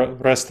to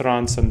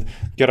restaurants and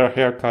get our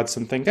haircuts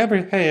and think,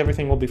 hey,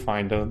 everything will be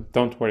fine.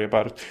 Don't worry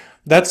about it.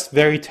 That's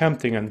very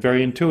tempting and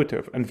very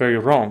intuitive and very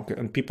wrong.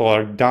 And people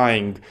are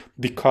dying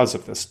because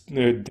of this,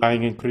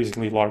 dying in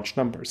increasingly large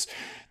numbers.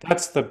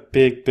 That's the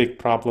big, big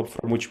problem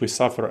from which we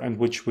suffer and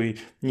which we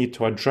need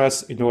to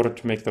address in order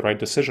to make the right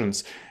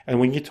decisions. And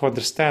we need to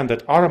understand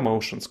that our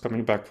emotions,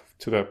 coming back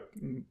to the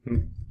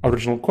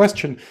original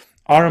question,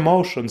 our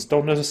emotions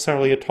don't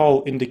necessarily at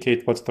all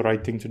indicate what's the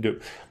right thing to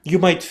do. You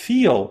might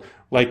feel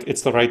like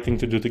it's the right thing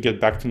to do to get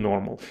back to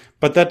normal.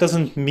 But that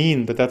doesn't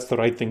mean that that's the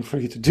right thing for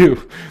you to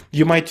do.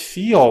 You might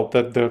feel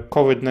that the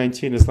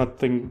COVID-19 is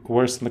nothing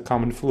worse than the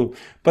common flu,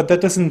 but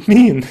that doesn't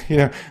mean,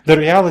 the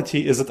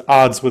reality is at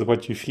odds with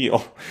what you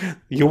feel.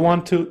 You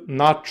want to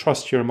not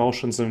trust your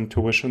emotions and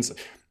intuitions,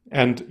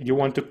 and you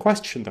want to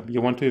question them.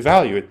 You want to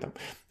evaluate them.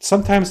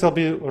 Sometimes they'll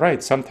be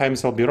right,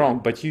 sometimes they'll be wrong,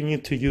 but you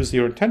need to use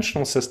your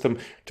intentional system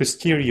to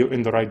steer you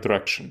in the right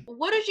direction.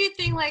 What did you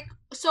think,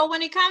 so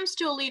when it comes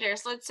to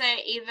leaders, let's say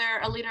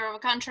either a leader of a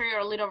country or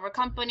a leader of a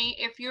company,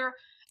 if you're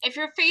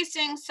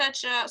facing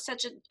such a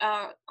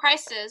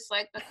crisis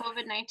like the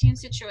COVID-19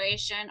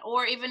 situation,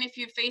 or even if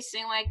you're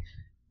facing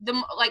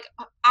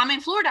I'm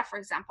in Florida, for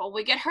example,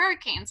 we get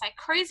hurricanes like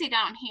crazy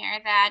down here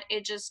that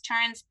it just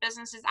turns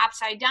businesses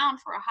upside down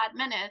for a hot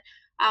minute.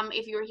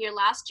 If you were here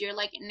last year,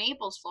 like in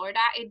Naples, Florida,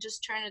 it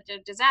just turned into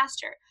a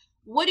disaster.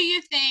 What do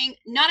you think,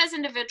 not as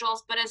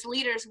individuals, but as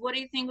leaders, what do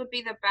you think would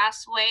be the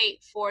best way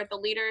for the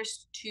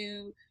leaders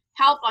to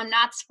help on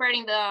not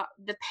spreading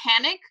the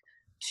panic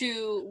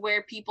to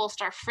where people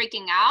start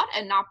freaking out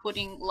and not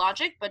putting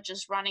logic, but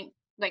just running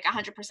like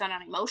 100%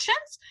 on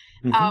emotions?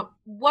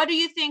 What do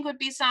you think would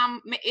be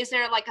is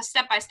there like a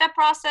step-by-step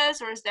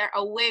process, or is there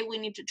a way we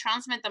need to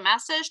transmit the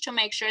message to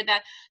make sure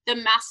that the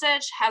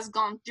message has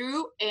gone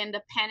through and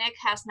the panic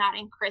has not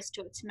increased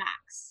to its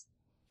max?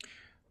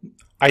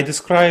 I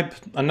describe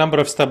a number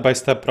of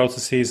step-by-step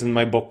processes in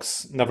my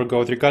books, Never Go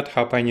With Your Gut,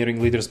 How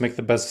Pioneering Leaders Make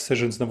the Best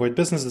Decisions and Avoid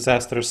Business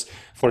Disasters,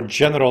 for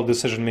general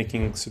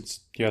decision-making, since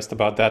you asked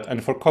about that,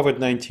 and for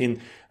COVID-19,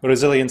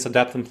 Resilience,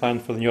 Adapt and Plan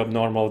for the New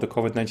Abnormal, the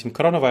COVID-19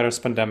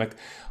 coronavirus pandemic,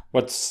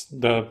 what's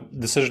the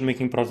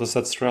decision-making process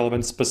that's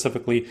relevant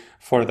specifically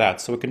for that.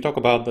 So we can talk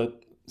about the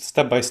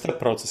step-by-step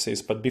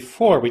processes, but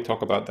before we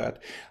talk about that,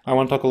 I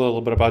want to talk a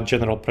little bit about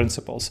general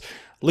principles.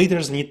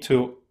 Leaders need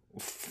to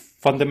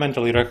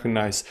fundamentally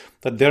recognize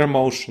that their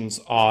emotions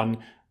on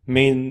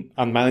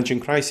managing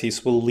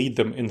crises will lead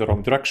them in the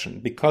wrong direction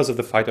because of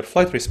the fight or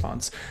flight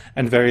response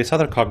and various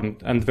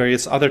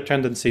other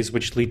tendencies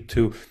which lead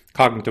to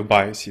cognitive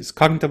biases.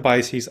 Cognitive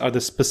biases are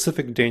the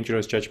specific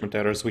dangerous judgment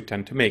errors we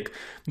tend to make.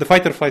 The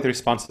fight or flight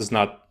response is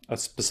not a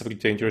specific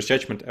dangerous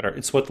judgment error.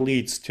 It's what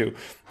leads to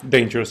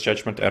dangerous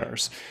judgment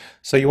errors.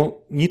 So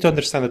you need to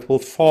understand that we'll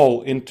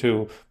fall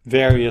into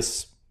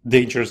various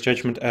dangerous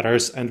judgment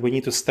errors, and we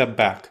need to step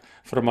back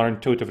from our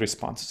intuitive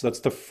responses.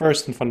 That's the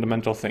first and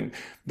fundamental thing.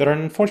 There are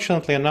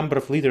unfortunately a number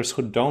of leaders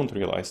who don't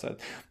realize that.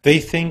 They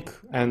think,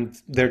 and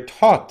they're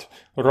taught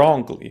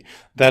wrongly,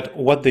 that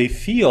what they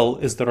feel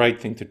is the right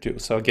thing to do.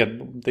 So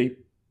again, they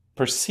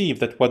perceive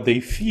that what they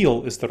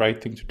feel is the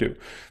right thing to do.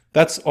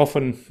 That's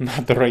often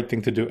not the right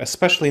thing to do,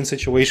 especially in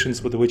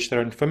situations with which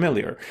they're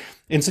unfamiliar.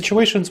 In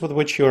situations with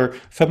which you're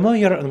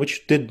familiar and which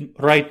you did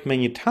right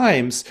many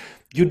times,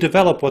 you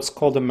develop what's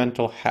called a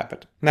mental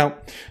habit. Now,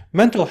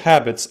 mental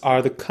habits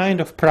are the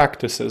kind of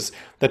practices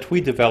that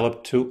we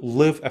develop to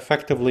live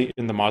effectively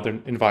in the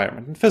modern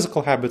environment, and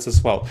physical habits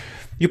as well.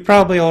 You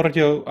probably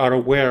already are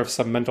aware of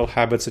some mental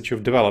habits that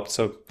you've developed,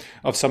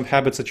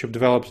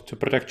 to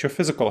protect your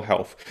physical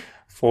health.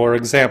 For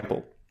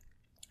example,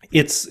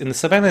 it's in the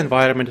savanna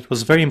environment, it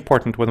was very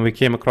important when we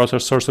came across our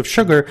source of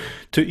sugar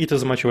to eat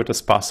as much of it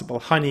as possible.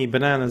 Honey,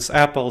 bananas,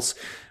 apples.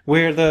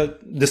 We're the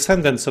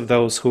descendants of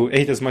those who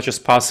ate as much as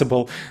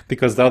possible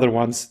because the other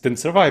ones didn't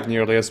survive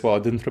nearly as well,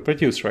 didn't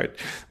reproduce, right?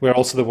 We're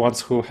also the ones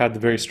who had the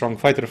very strong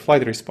fight or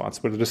flight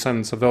response. We're the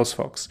descendants of those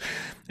folks.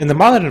 In the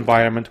modern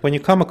environment, when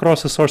you come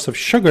across a source of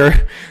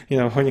sugar,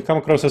 when you come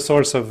across a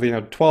source of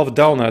 12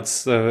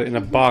 donuts in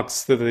a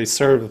box, that they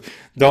serve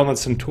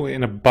donuts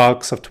in a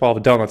box of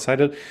 12 donuts.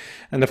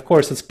 And of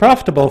course, it's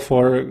profitable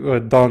for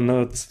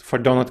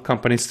donut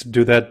companies to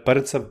do that, but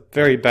it's a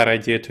very bad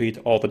idea to eat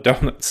all the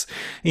donuts,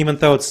 even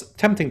though it's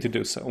tempting to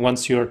do so.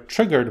 Once you're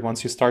triggered,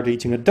 once you start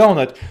eating a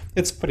donut,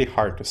 it's pretty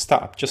hard to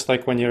stop. Just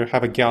like when you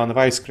have a gallon of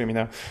ice cream,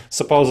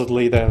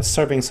 supposedly the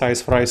serving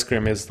size for ice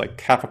cream is like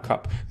half a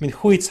cup. I mean,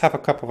 who eats half a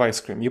cup of ice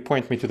cream? You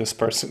point me to this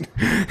person.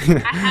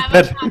 I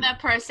haven't found that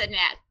person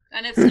yet,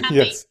 and it's not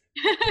yes,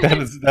 that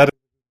is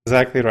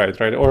exactly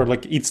right? Or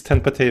like eats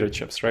 10 potato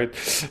chips, right?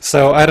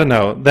 So I don't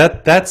know.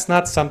 That's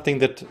not something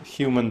that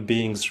human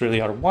beings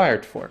really are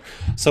wired for.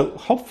 So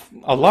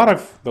a lot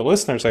of the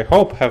listeners, I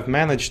hope, have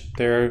managed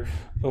their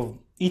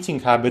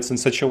eating habits in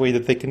such a way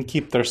that they can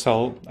keep their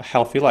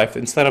healthy life.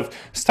 Instead of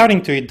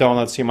starting to eat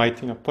donuts, you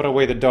might put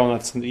away the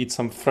donuts and eat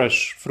some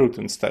fresh fruit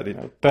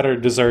instead. Better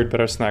dessert,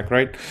 better snack,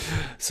 right?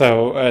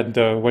 So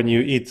and when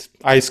you eat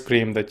ice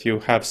cream, that you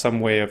have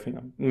some way of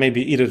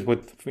maybe eat it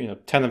with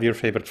 10 of your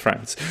favorite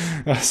friends.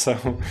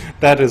 So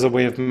that is a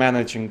way of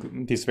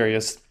managing these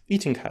various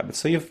eating habits.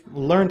 So you've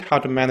learned how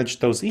to manage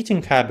those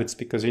eating habits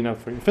because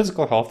for your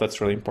physical health that's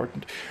really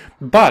important.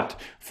 But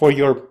for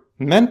your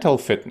mental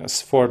fitness,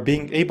 for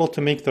being able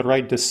to make the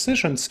right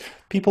decisions,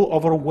 people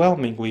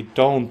overwhelmingly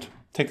don't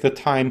take the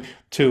time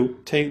to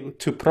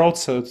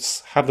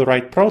have the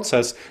right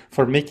process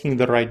for making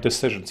the right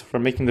decisions, for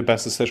making the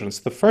best decisions.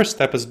 The first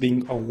step is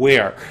being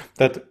aware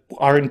that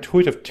our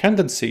intuitive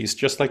tendencies,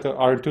 just like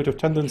our intuitive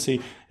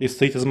tendency is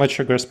to eat as much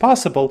sugar as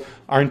possible,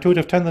 our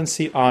intuitive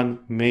tendency on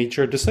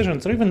major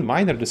decisions or even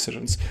minor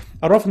decisions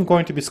are often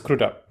going to be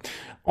screwed up.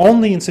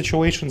 Only in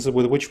situations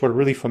with which we're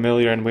really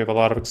familiar and we have a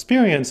lot of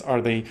experience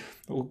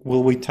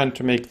will we tend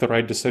to make the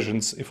right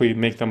decisions if we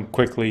make them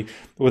quickly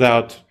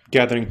without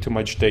gathering too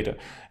much data.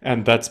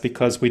 And that's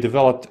because we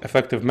developed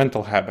effective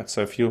mental habits.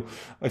 So if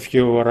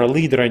you are a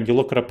leader and you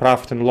look at a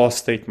profit and loss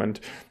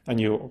statement,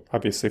 and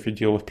obviously if you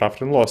deal with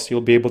profit and loss,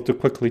 you'll be able to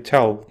quickly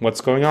tell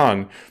what's going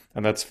on,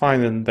 and that's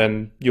fine, and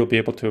then you'll be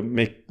able to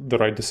make the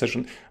right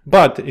decision.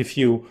 But if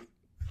you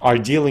are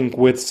dealing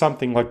with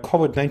something like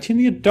COVID-19,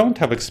 you don't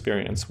have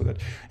experience with it.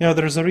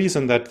 There's a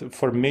reason that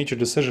for major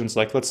decisions,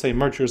 like let's say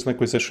mergers and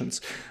acquisitions,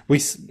 we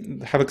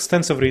have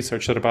extensive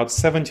research that about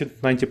 70 to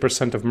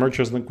 90% of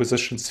mergers and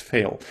acquisitions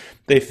fail.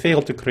 They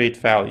fail to create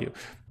value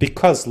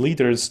because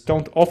leaders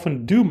don't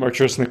often do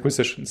mergers and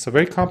acquisitions. It's a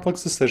very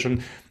complex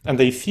decision, and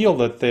they feel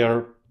that they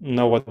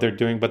know what they're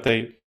doing, but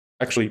they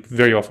actually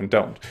very often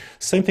don't.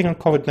 Same thing on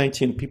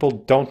COVID-19. People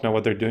don't know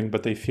what they're doing,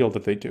 but they feel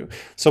that they do.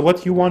 So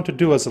what you want to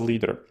do as a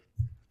leader,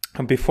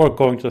 and before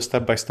going to the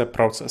step-by-step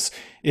process,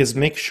 is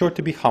make sure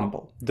to be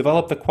humble.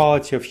 Develop the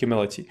quality of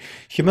humility.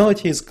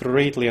 Humility is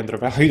greatly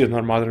undervalued in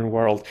our modern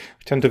world.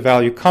 We tend to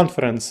value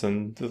confidence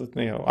and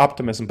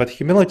optimism, but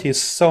humility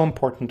is so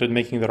important in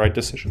making the right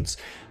decisions.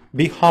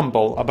 Be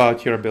humble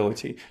about your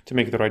ability to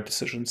make the right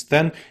decisions.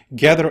 Then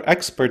gather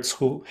experts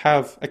who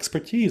have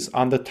expertise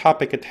on the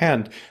topic at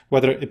hand,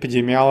 whether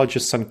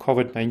epidemiologists on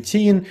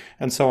COVID-19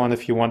 and so on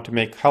if you want to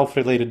make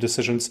health-related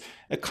decisions,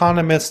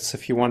 economists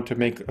if you want to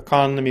make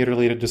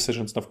economy-related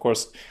decisions, and of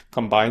course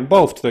combine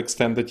both to the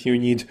extent that you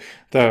need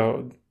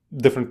the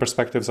different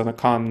perspectives on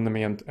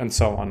economy and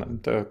so on,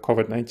 and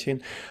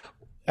COVID-19.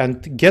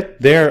 And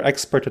get their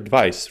expert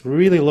advice.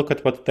 Really look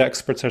at what the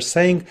experts are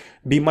saying.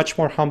 Be much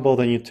more humble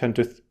than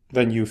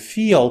you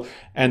feel,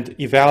 and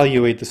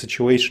evaluate the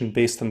situation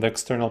based on the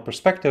external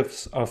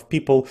perspectives of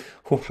people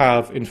who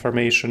have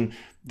information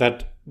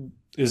that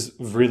is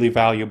really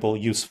valuable,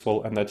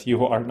 useful, and that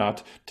you are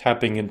not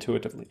tapping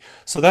intuitively.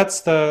 So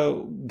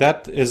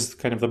that is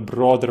kind of the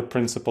broader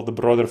principle, the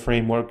broader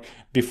framework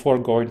before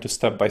going to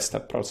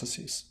step-by-step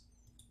processes.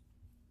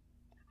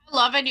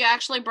 Love it. You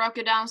actually broke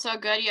it down so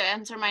good. You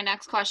answered my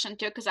next question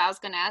too, because I was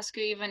going to ask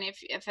you, even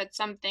if it's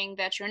something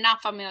that you're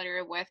not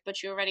familiar with,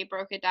 but you already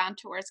broke it down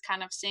towards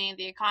kind of seeing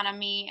the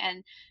economy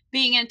and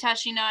being in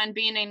touch, and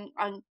being in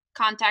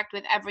contact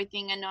with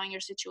everything and knowing your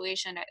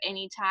situation at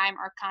any time,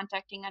 or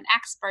contacting an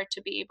expert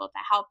to be able to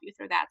help you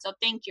through that. So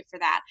thank you for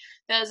that.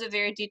 That was a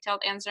very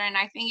detailed answer. And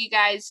I think you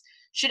guys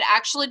should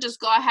actually just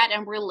go ahead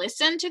and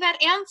re-listen to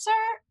that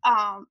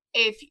answer.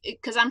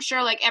 Because I'm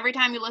sure like every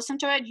time you listen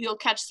to it, you'll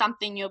catch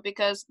something new,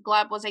 because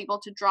Gleb was able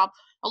to drop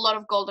a lot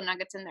of golden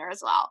nuggets in there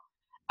as well.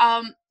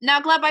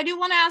 Now, Gleb, I do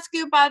want to ask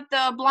you about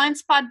The Blind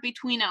Spot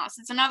Between Us.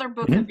 It's another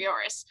book of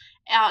yours.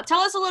 Tell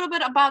us a little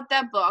bit about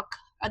that book.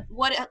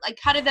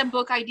 How did that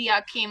book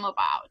idea came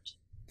about?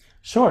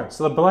 Sure.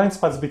 So The Blind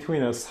Spots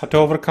Between Us, How to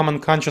Overcome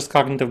Unconscious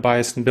Cognitive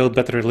Bias and Build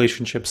Better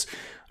Relationships,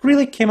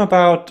 really came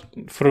about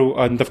through,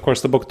 and of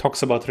course the book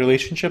talks about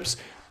relationships,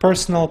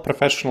 personal,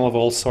 professional, of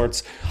all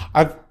sorts.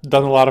 I've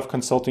done a lot of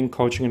consulting,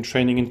 coaching, and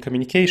training in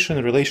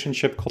communication,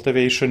 relationship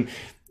cultivation,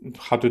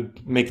 how to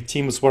make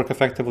teams work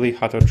effectively,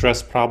 how to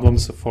address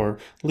problems for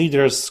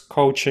leaders,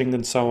 coaching,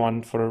 and so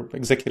on, for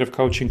executive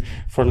coaching,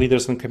 for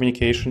leaders in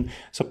communication.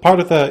 So part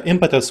of the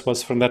impetus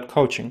was from that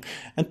coaching.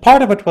 And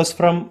part of it was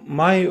from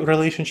my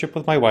relationship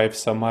with my wife.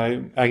 So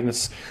my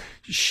Agnes,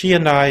 she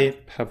and I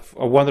have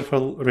a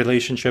wonderful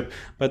relationship,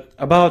 but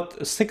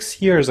about 6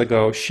 years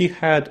ago, she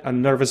had a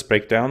nervous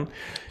breakdown,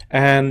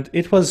 and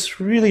it was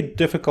really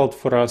difficult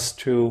for us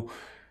to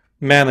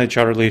manage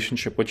our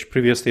relationship, which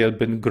previously had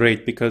been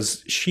great,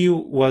 because she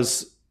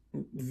was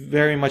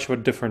very much of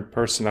a different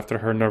person after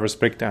her nervous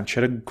breakdown.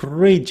 She had a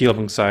great deal of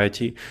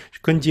anxiety.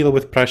 She couldn't deal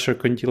with pressure,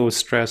 couldn't deal with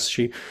stress.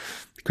 She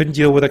couldn't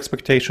deal with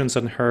expectations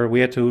on her. We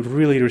had to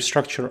really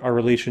restructure our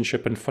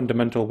relationship in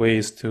fundamental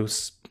ways to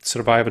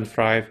survive and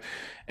thrive.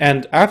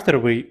 And after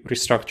we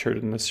restructured,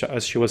 and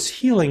as she was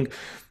healing,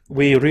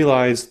 we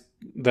realized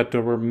that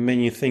there were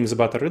many things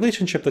about the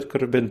relationship that could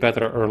have been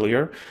better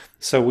earlier.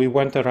 So we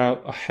went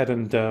ahead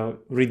and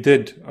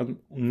redid a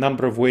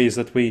number of ways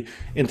that we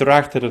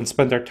interacted and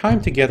spent our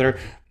time together,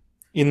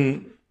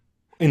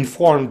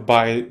 informed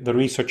by the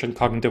research on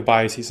cognitive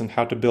biases and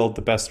how to build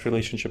the best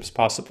relationships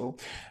possible.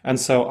 And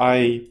so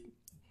I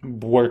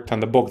worked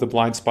on the book, The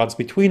Blind Spots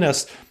Between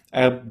Us,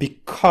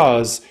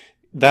 because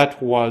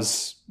that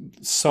was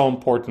so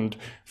important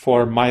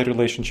for my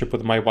relationship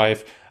with my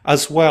wife,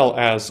 as well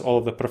as all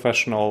of the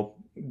professional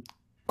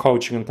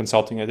coaching and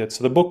consulting I did.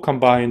 So the book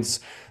combines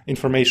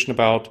information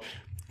about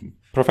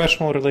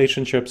professional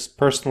relationships,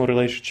 personal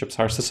relationships,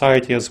 our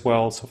society as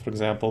well. So for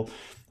example,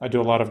 I do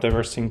a lot of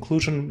diversity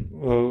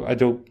inclusion. I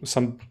do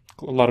some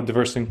a lot of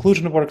diversity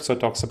inclusion work, so it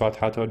talks about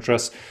how to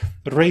address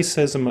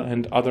racism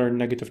and other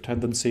negative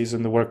tendencies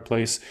in the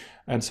workplace.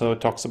 And so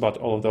it talks about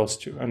all of those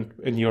too, and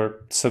in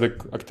your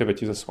civic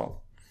activities as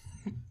well.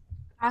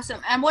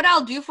 Awesome. And what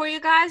I'll do for you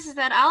guys is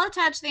that I'll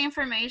attach the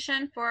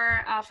information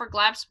for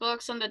Gleb's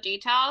books and the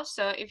details.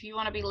 So if you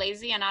want to be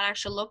lazy and not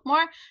actually look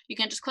more, you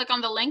can just click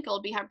on the link. It'll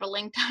be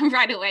hyperlinked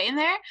right away in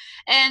there.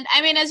 And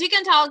I mean, as you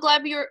can tell,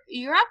 Gleb,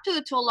 you're up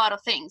to a lot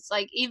of things.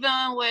 Like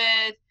even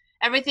with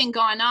everything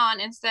going on,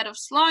 instead of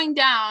slowing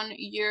down,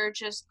 you're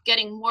just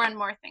getting more and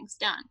more things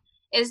done.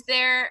 Is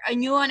there a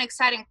new and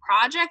exciting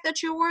project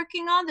that you're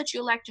working on that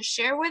you'd like to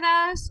share with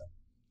us?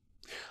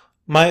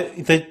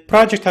 The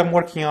project I'm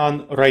working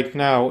on right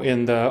now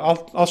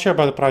I'll share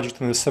about the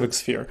project in the civic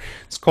sphere.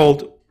 It's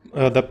called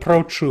the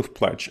Pro-Truth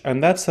Pledge,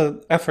 and that's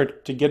an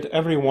effort to get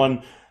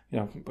everyone,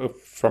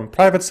 from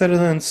private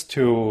citizens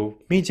to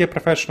media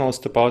professionals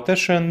to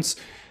politicians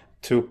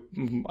to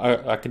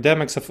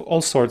academics of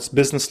all sorts,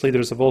 business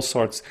leaders of all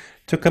sorts,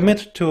 to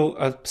commit to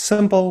a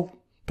simple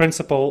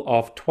principle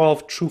of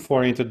 12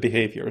 truth-oriented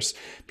behaviors,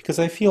 because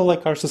I feel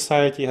like our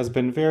society has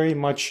been very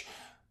much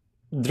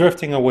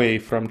drifting away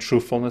from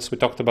truthfulness. We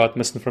talked about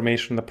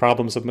misinformation, the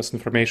problems of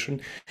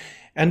misinformation.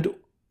 And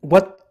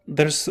what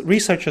there's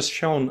research has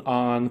shown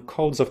on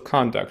codes of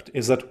conduct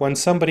is that when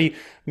somebody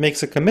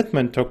makes a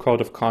commitment to a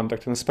code of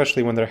conduct, and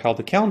especially when they're held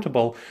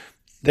accountable,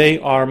 they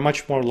are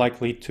much more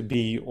likely to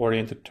be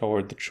oriented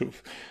toward the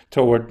truth,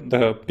 toward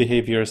the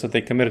behaviors that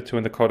they committed to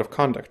in the code of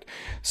conduct.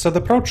 So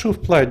the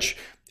Pro-Truth Pledge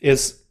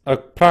is a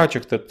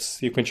project that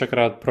you can check it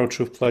out,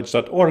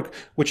 protruthpledge.org,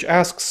 which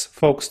asks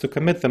folks to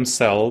commit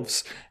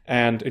themselves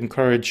and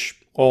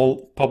encourage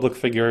all public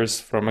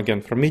figures from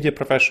media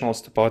professionals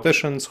to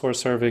politicians who are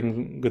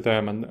serving with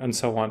them and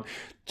so on,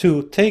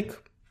 to take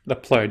the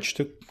pledge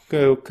to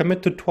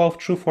commit to 12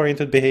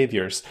 truth-oriented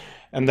behaviors.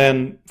 And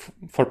then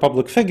for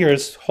public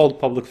figures, hold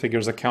public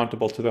figures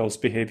accountable to those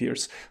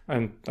behaviors.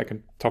 And I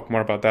can talk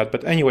more about that.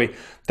 But anyway,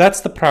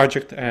 that's the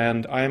project,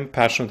 and I'm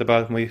passionate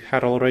about it. We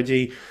had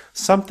already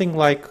something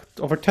like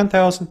over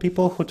 10,000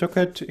 people who took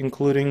it,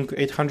 including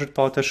 800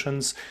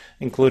 politicians,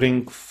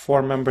 including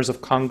 4 members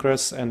of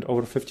Congress and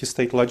over 50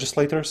 state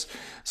legislators.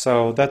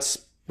 So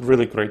that's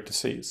really great to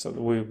see. So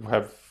we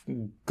have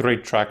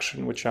great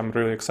traction, which I'm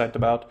really excited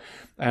about.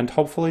 And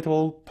hopefully it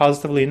will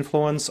positively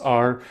influence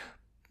our,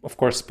 of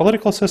course,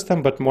 political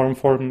system, but more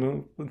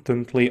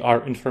importantly,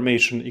 our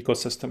information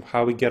ecosystem,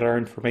 how we get our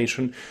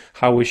information,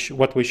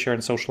 what we share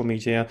in social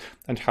media,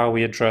 and how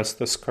we address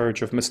the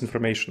scourge of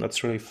misinformation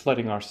that's really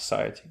flooding our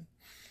society.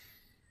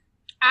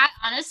 I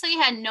honestly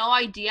had no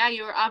idea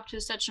you were up to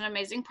such an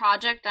amazing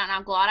project, and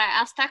I'm glad I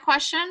asked that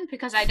question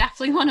because I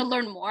definitely want to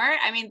learn more.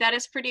 I mean, that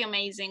is pretty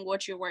amazing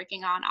what you're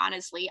working on,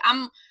 honestly.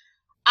 I'm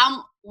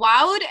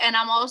wowed, and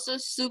I'm also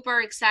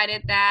super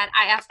excited that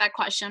I asked that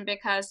question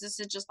because this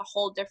is just a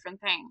whole different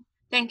thing.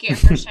 Thank you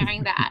for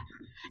sharing that.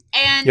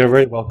 And you're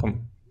very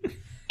welcome.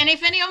 And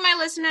if any of my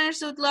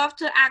listeners would love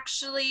to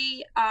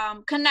actually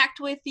connect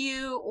with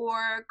you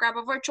or grab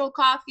a virtual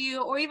coffee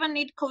or even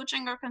need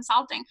coaching or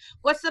consulting,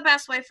 what's the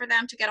best way for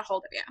them to get a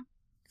hold of you?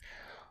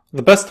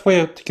 The best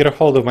way to get a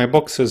hold of my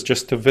books is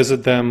just to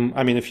visit them.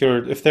 I mean, if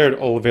they're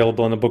all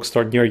available in a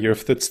bookstore near you,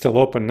 if it's still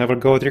open, Never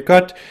Go With Your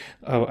Gut,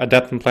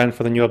 Adapt and Plan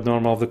for the New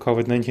Abnormal of the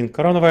COVID-19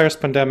 coronavirus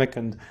pandemic,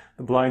 and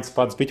The Blind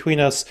Spots Between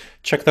Us.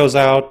 Check those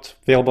out,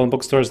 available in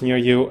bookstores near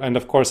you, and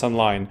of course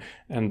online.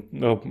 And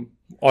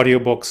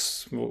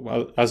audiobooks,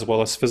 as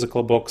well as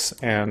physical books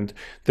and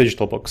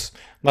digital books.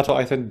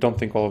 I don't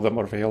think all of them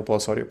are available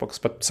as audiobooks,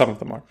 but some of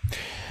them are.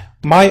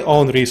 My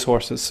own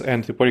resources,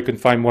 and where you can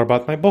find more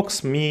about my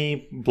books,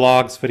 blogs,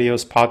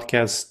 videos,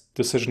 podcasts,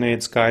 decision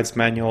aids, guides,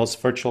 manuals,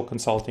 virtual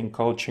consulting,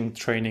 coaching,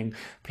 training,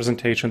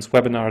 presentations,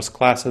 webinars,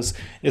 classes,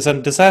 is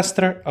on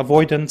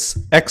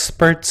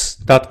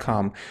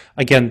disasteravoidanceexperts.com.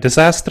 Again,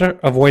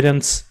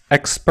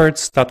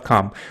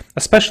 disasteravoidanceexperts.com.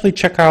 Especially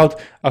check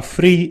out a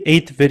free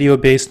 8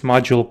 video-based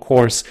module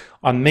course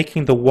on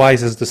making the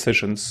wisest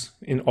decisions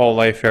in all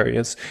life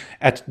areas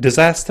at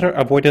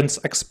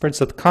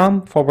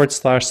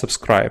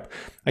disasteravoidanceexperts.com/subscribe.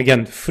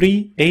 Again,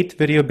 free 8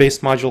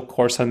 video-based module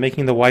course on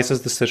making the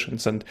wisest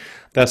decisions, and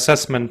there is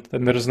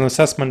an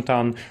assessment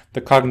on the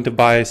cognitive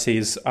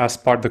biases as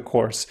part of the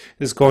course,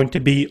 is going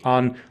to be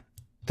on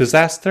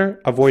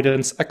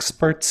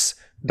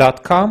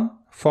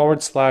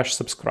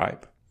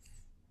disasteravoidanceexperts.com/subscribe.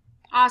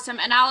 Awesome.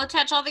 And I'll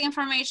attach all the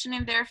information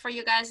in there for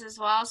you guys as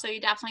well. So you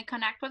definitely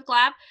connect with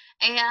Gleb.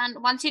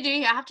 And once you do,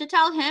 you have to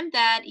tell him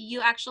that you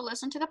actually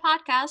listen to the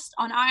podcast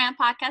on RM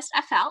Podcast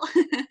FL.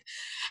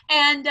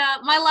 And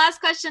my last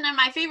question, and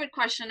my favorite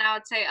question, I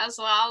would say as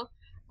well,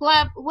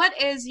 Gleb, what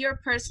is your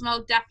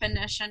personal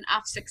definition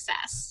of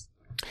success?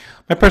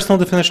 My personal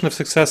definition of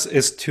success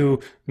is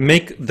to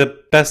make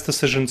the best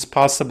decisions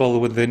possible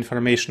with the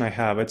information I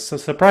have. It's a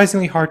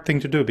surprisingly hard thing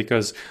to do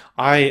because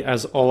I,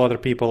 as all other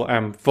people,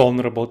 am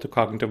vulnerable to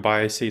cognitive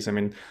biases. I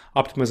mean,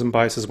 optimism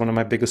bias is one of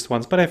my biggest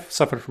ones, but I've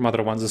suffered from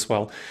other ones as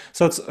well.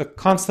 So it's a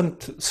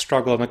constant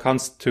struggle and a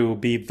constant to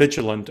be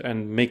vigilant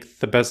and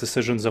make the best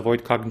decisions,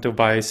 avoid cognitive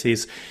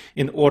biases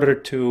in order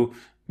to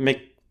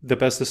make the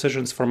best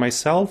decisions for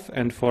myself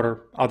and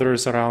for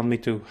others around me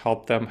to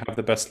help them have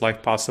the best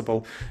life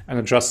possible and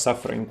address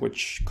suffering,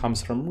 which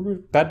comes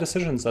from bad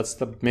decisions. That's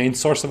the main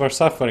source of our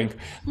suffering,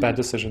 bad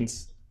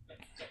decisions.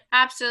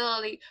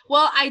 Absolutely.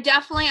 Well, I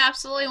definitely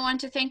absolutely want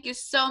to thank you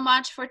so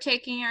much for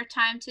taking your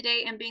time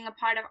today and being a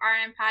part of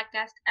RM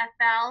Podcast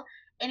FL.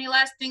 Any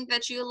last thing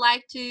that you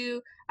like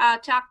to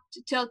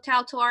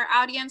tell to our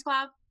audience,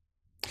 Gleb?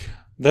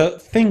 The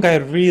thing I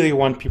really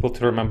want people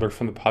to remember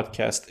from the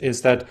podcast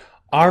is that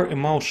our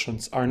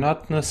emotions are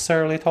not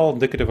necessarily at all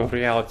indicative of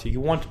reality. You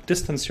want to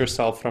distance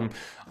yourself from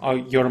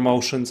your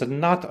emotions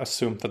and not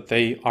assume that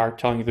they are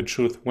telling you the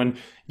truth. When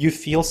you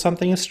feel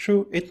something is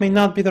true, it may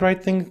not be the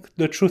right thing,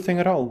 the true thing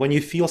at all. When you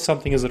feel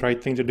something is the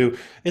right thing to do,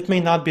 it may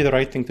not be the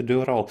right thing to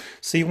do at all.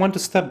 So you want to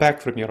step back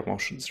from your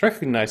emotions.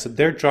 Recognize that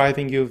they're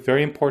driving you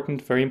very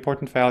important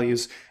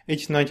values.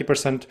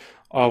 80-90%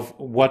 of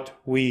what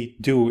we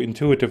do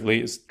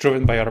intuitively is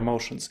driven by our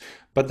emotions,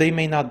 but they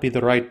may not be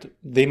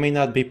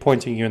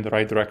pointing you in the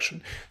right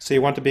direction. So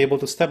you want to be able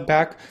to step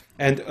back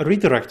and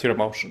redirect your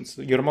emotions.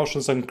 Your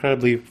emotions are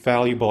incredibly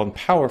valuable and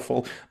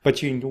powerful,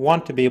 but you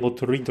want to be able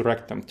to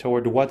redirect them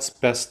toward what's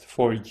best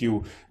for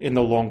you in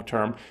the long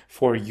term,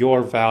 for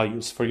your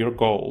values, for your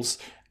goals,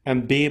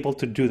 and be able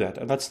to do that.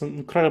 And that's an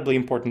incredibly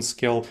important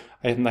skill,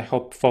 and I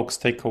hope folks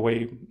take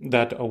away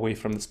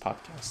from this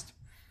podcast.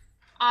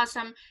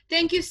 Awesome.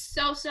 Thank you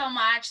so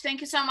much.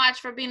 Thank you so much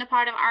for being a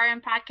part of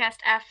RM Podcast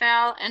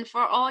FL. And for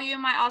all you,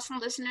 my awesome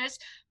listeners,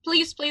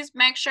 please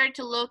make sure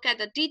to look at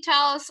the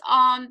details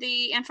on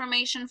the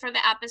information for the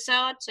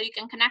episode so you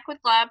can connect with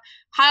Gleb.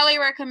 Highly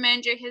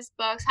recommend you his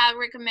books. Highly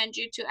recommend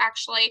you to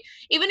actually,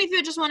 even if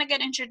you just want to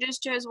get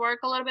introduced to his work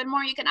a little bit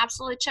more, you can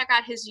absolutely check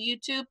out his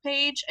YouTube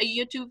page,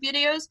 YouTube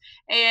videos,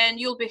 and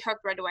you'll be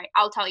hooked right away.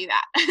 I'll tell you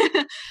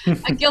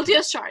that. Guilty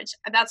as charged.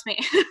 That's me.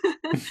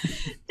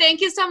 Thank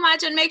you so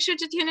much. And make sure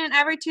to tune in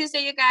every Tuesday,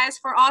 you guys,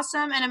 for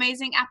awesome and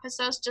amazing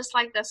episodes just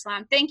like this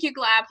one. Thank you,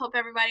 Gleb. Hope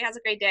everybody has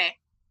a great day.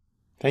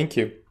 Thank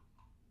you.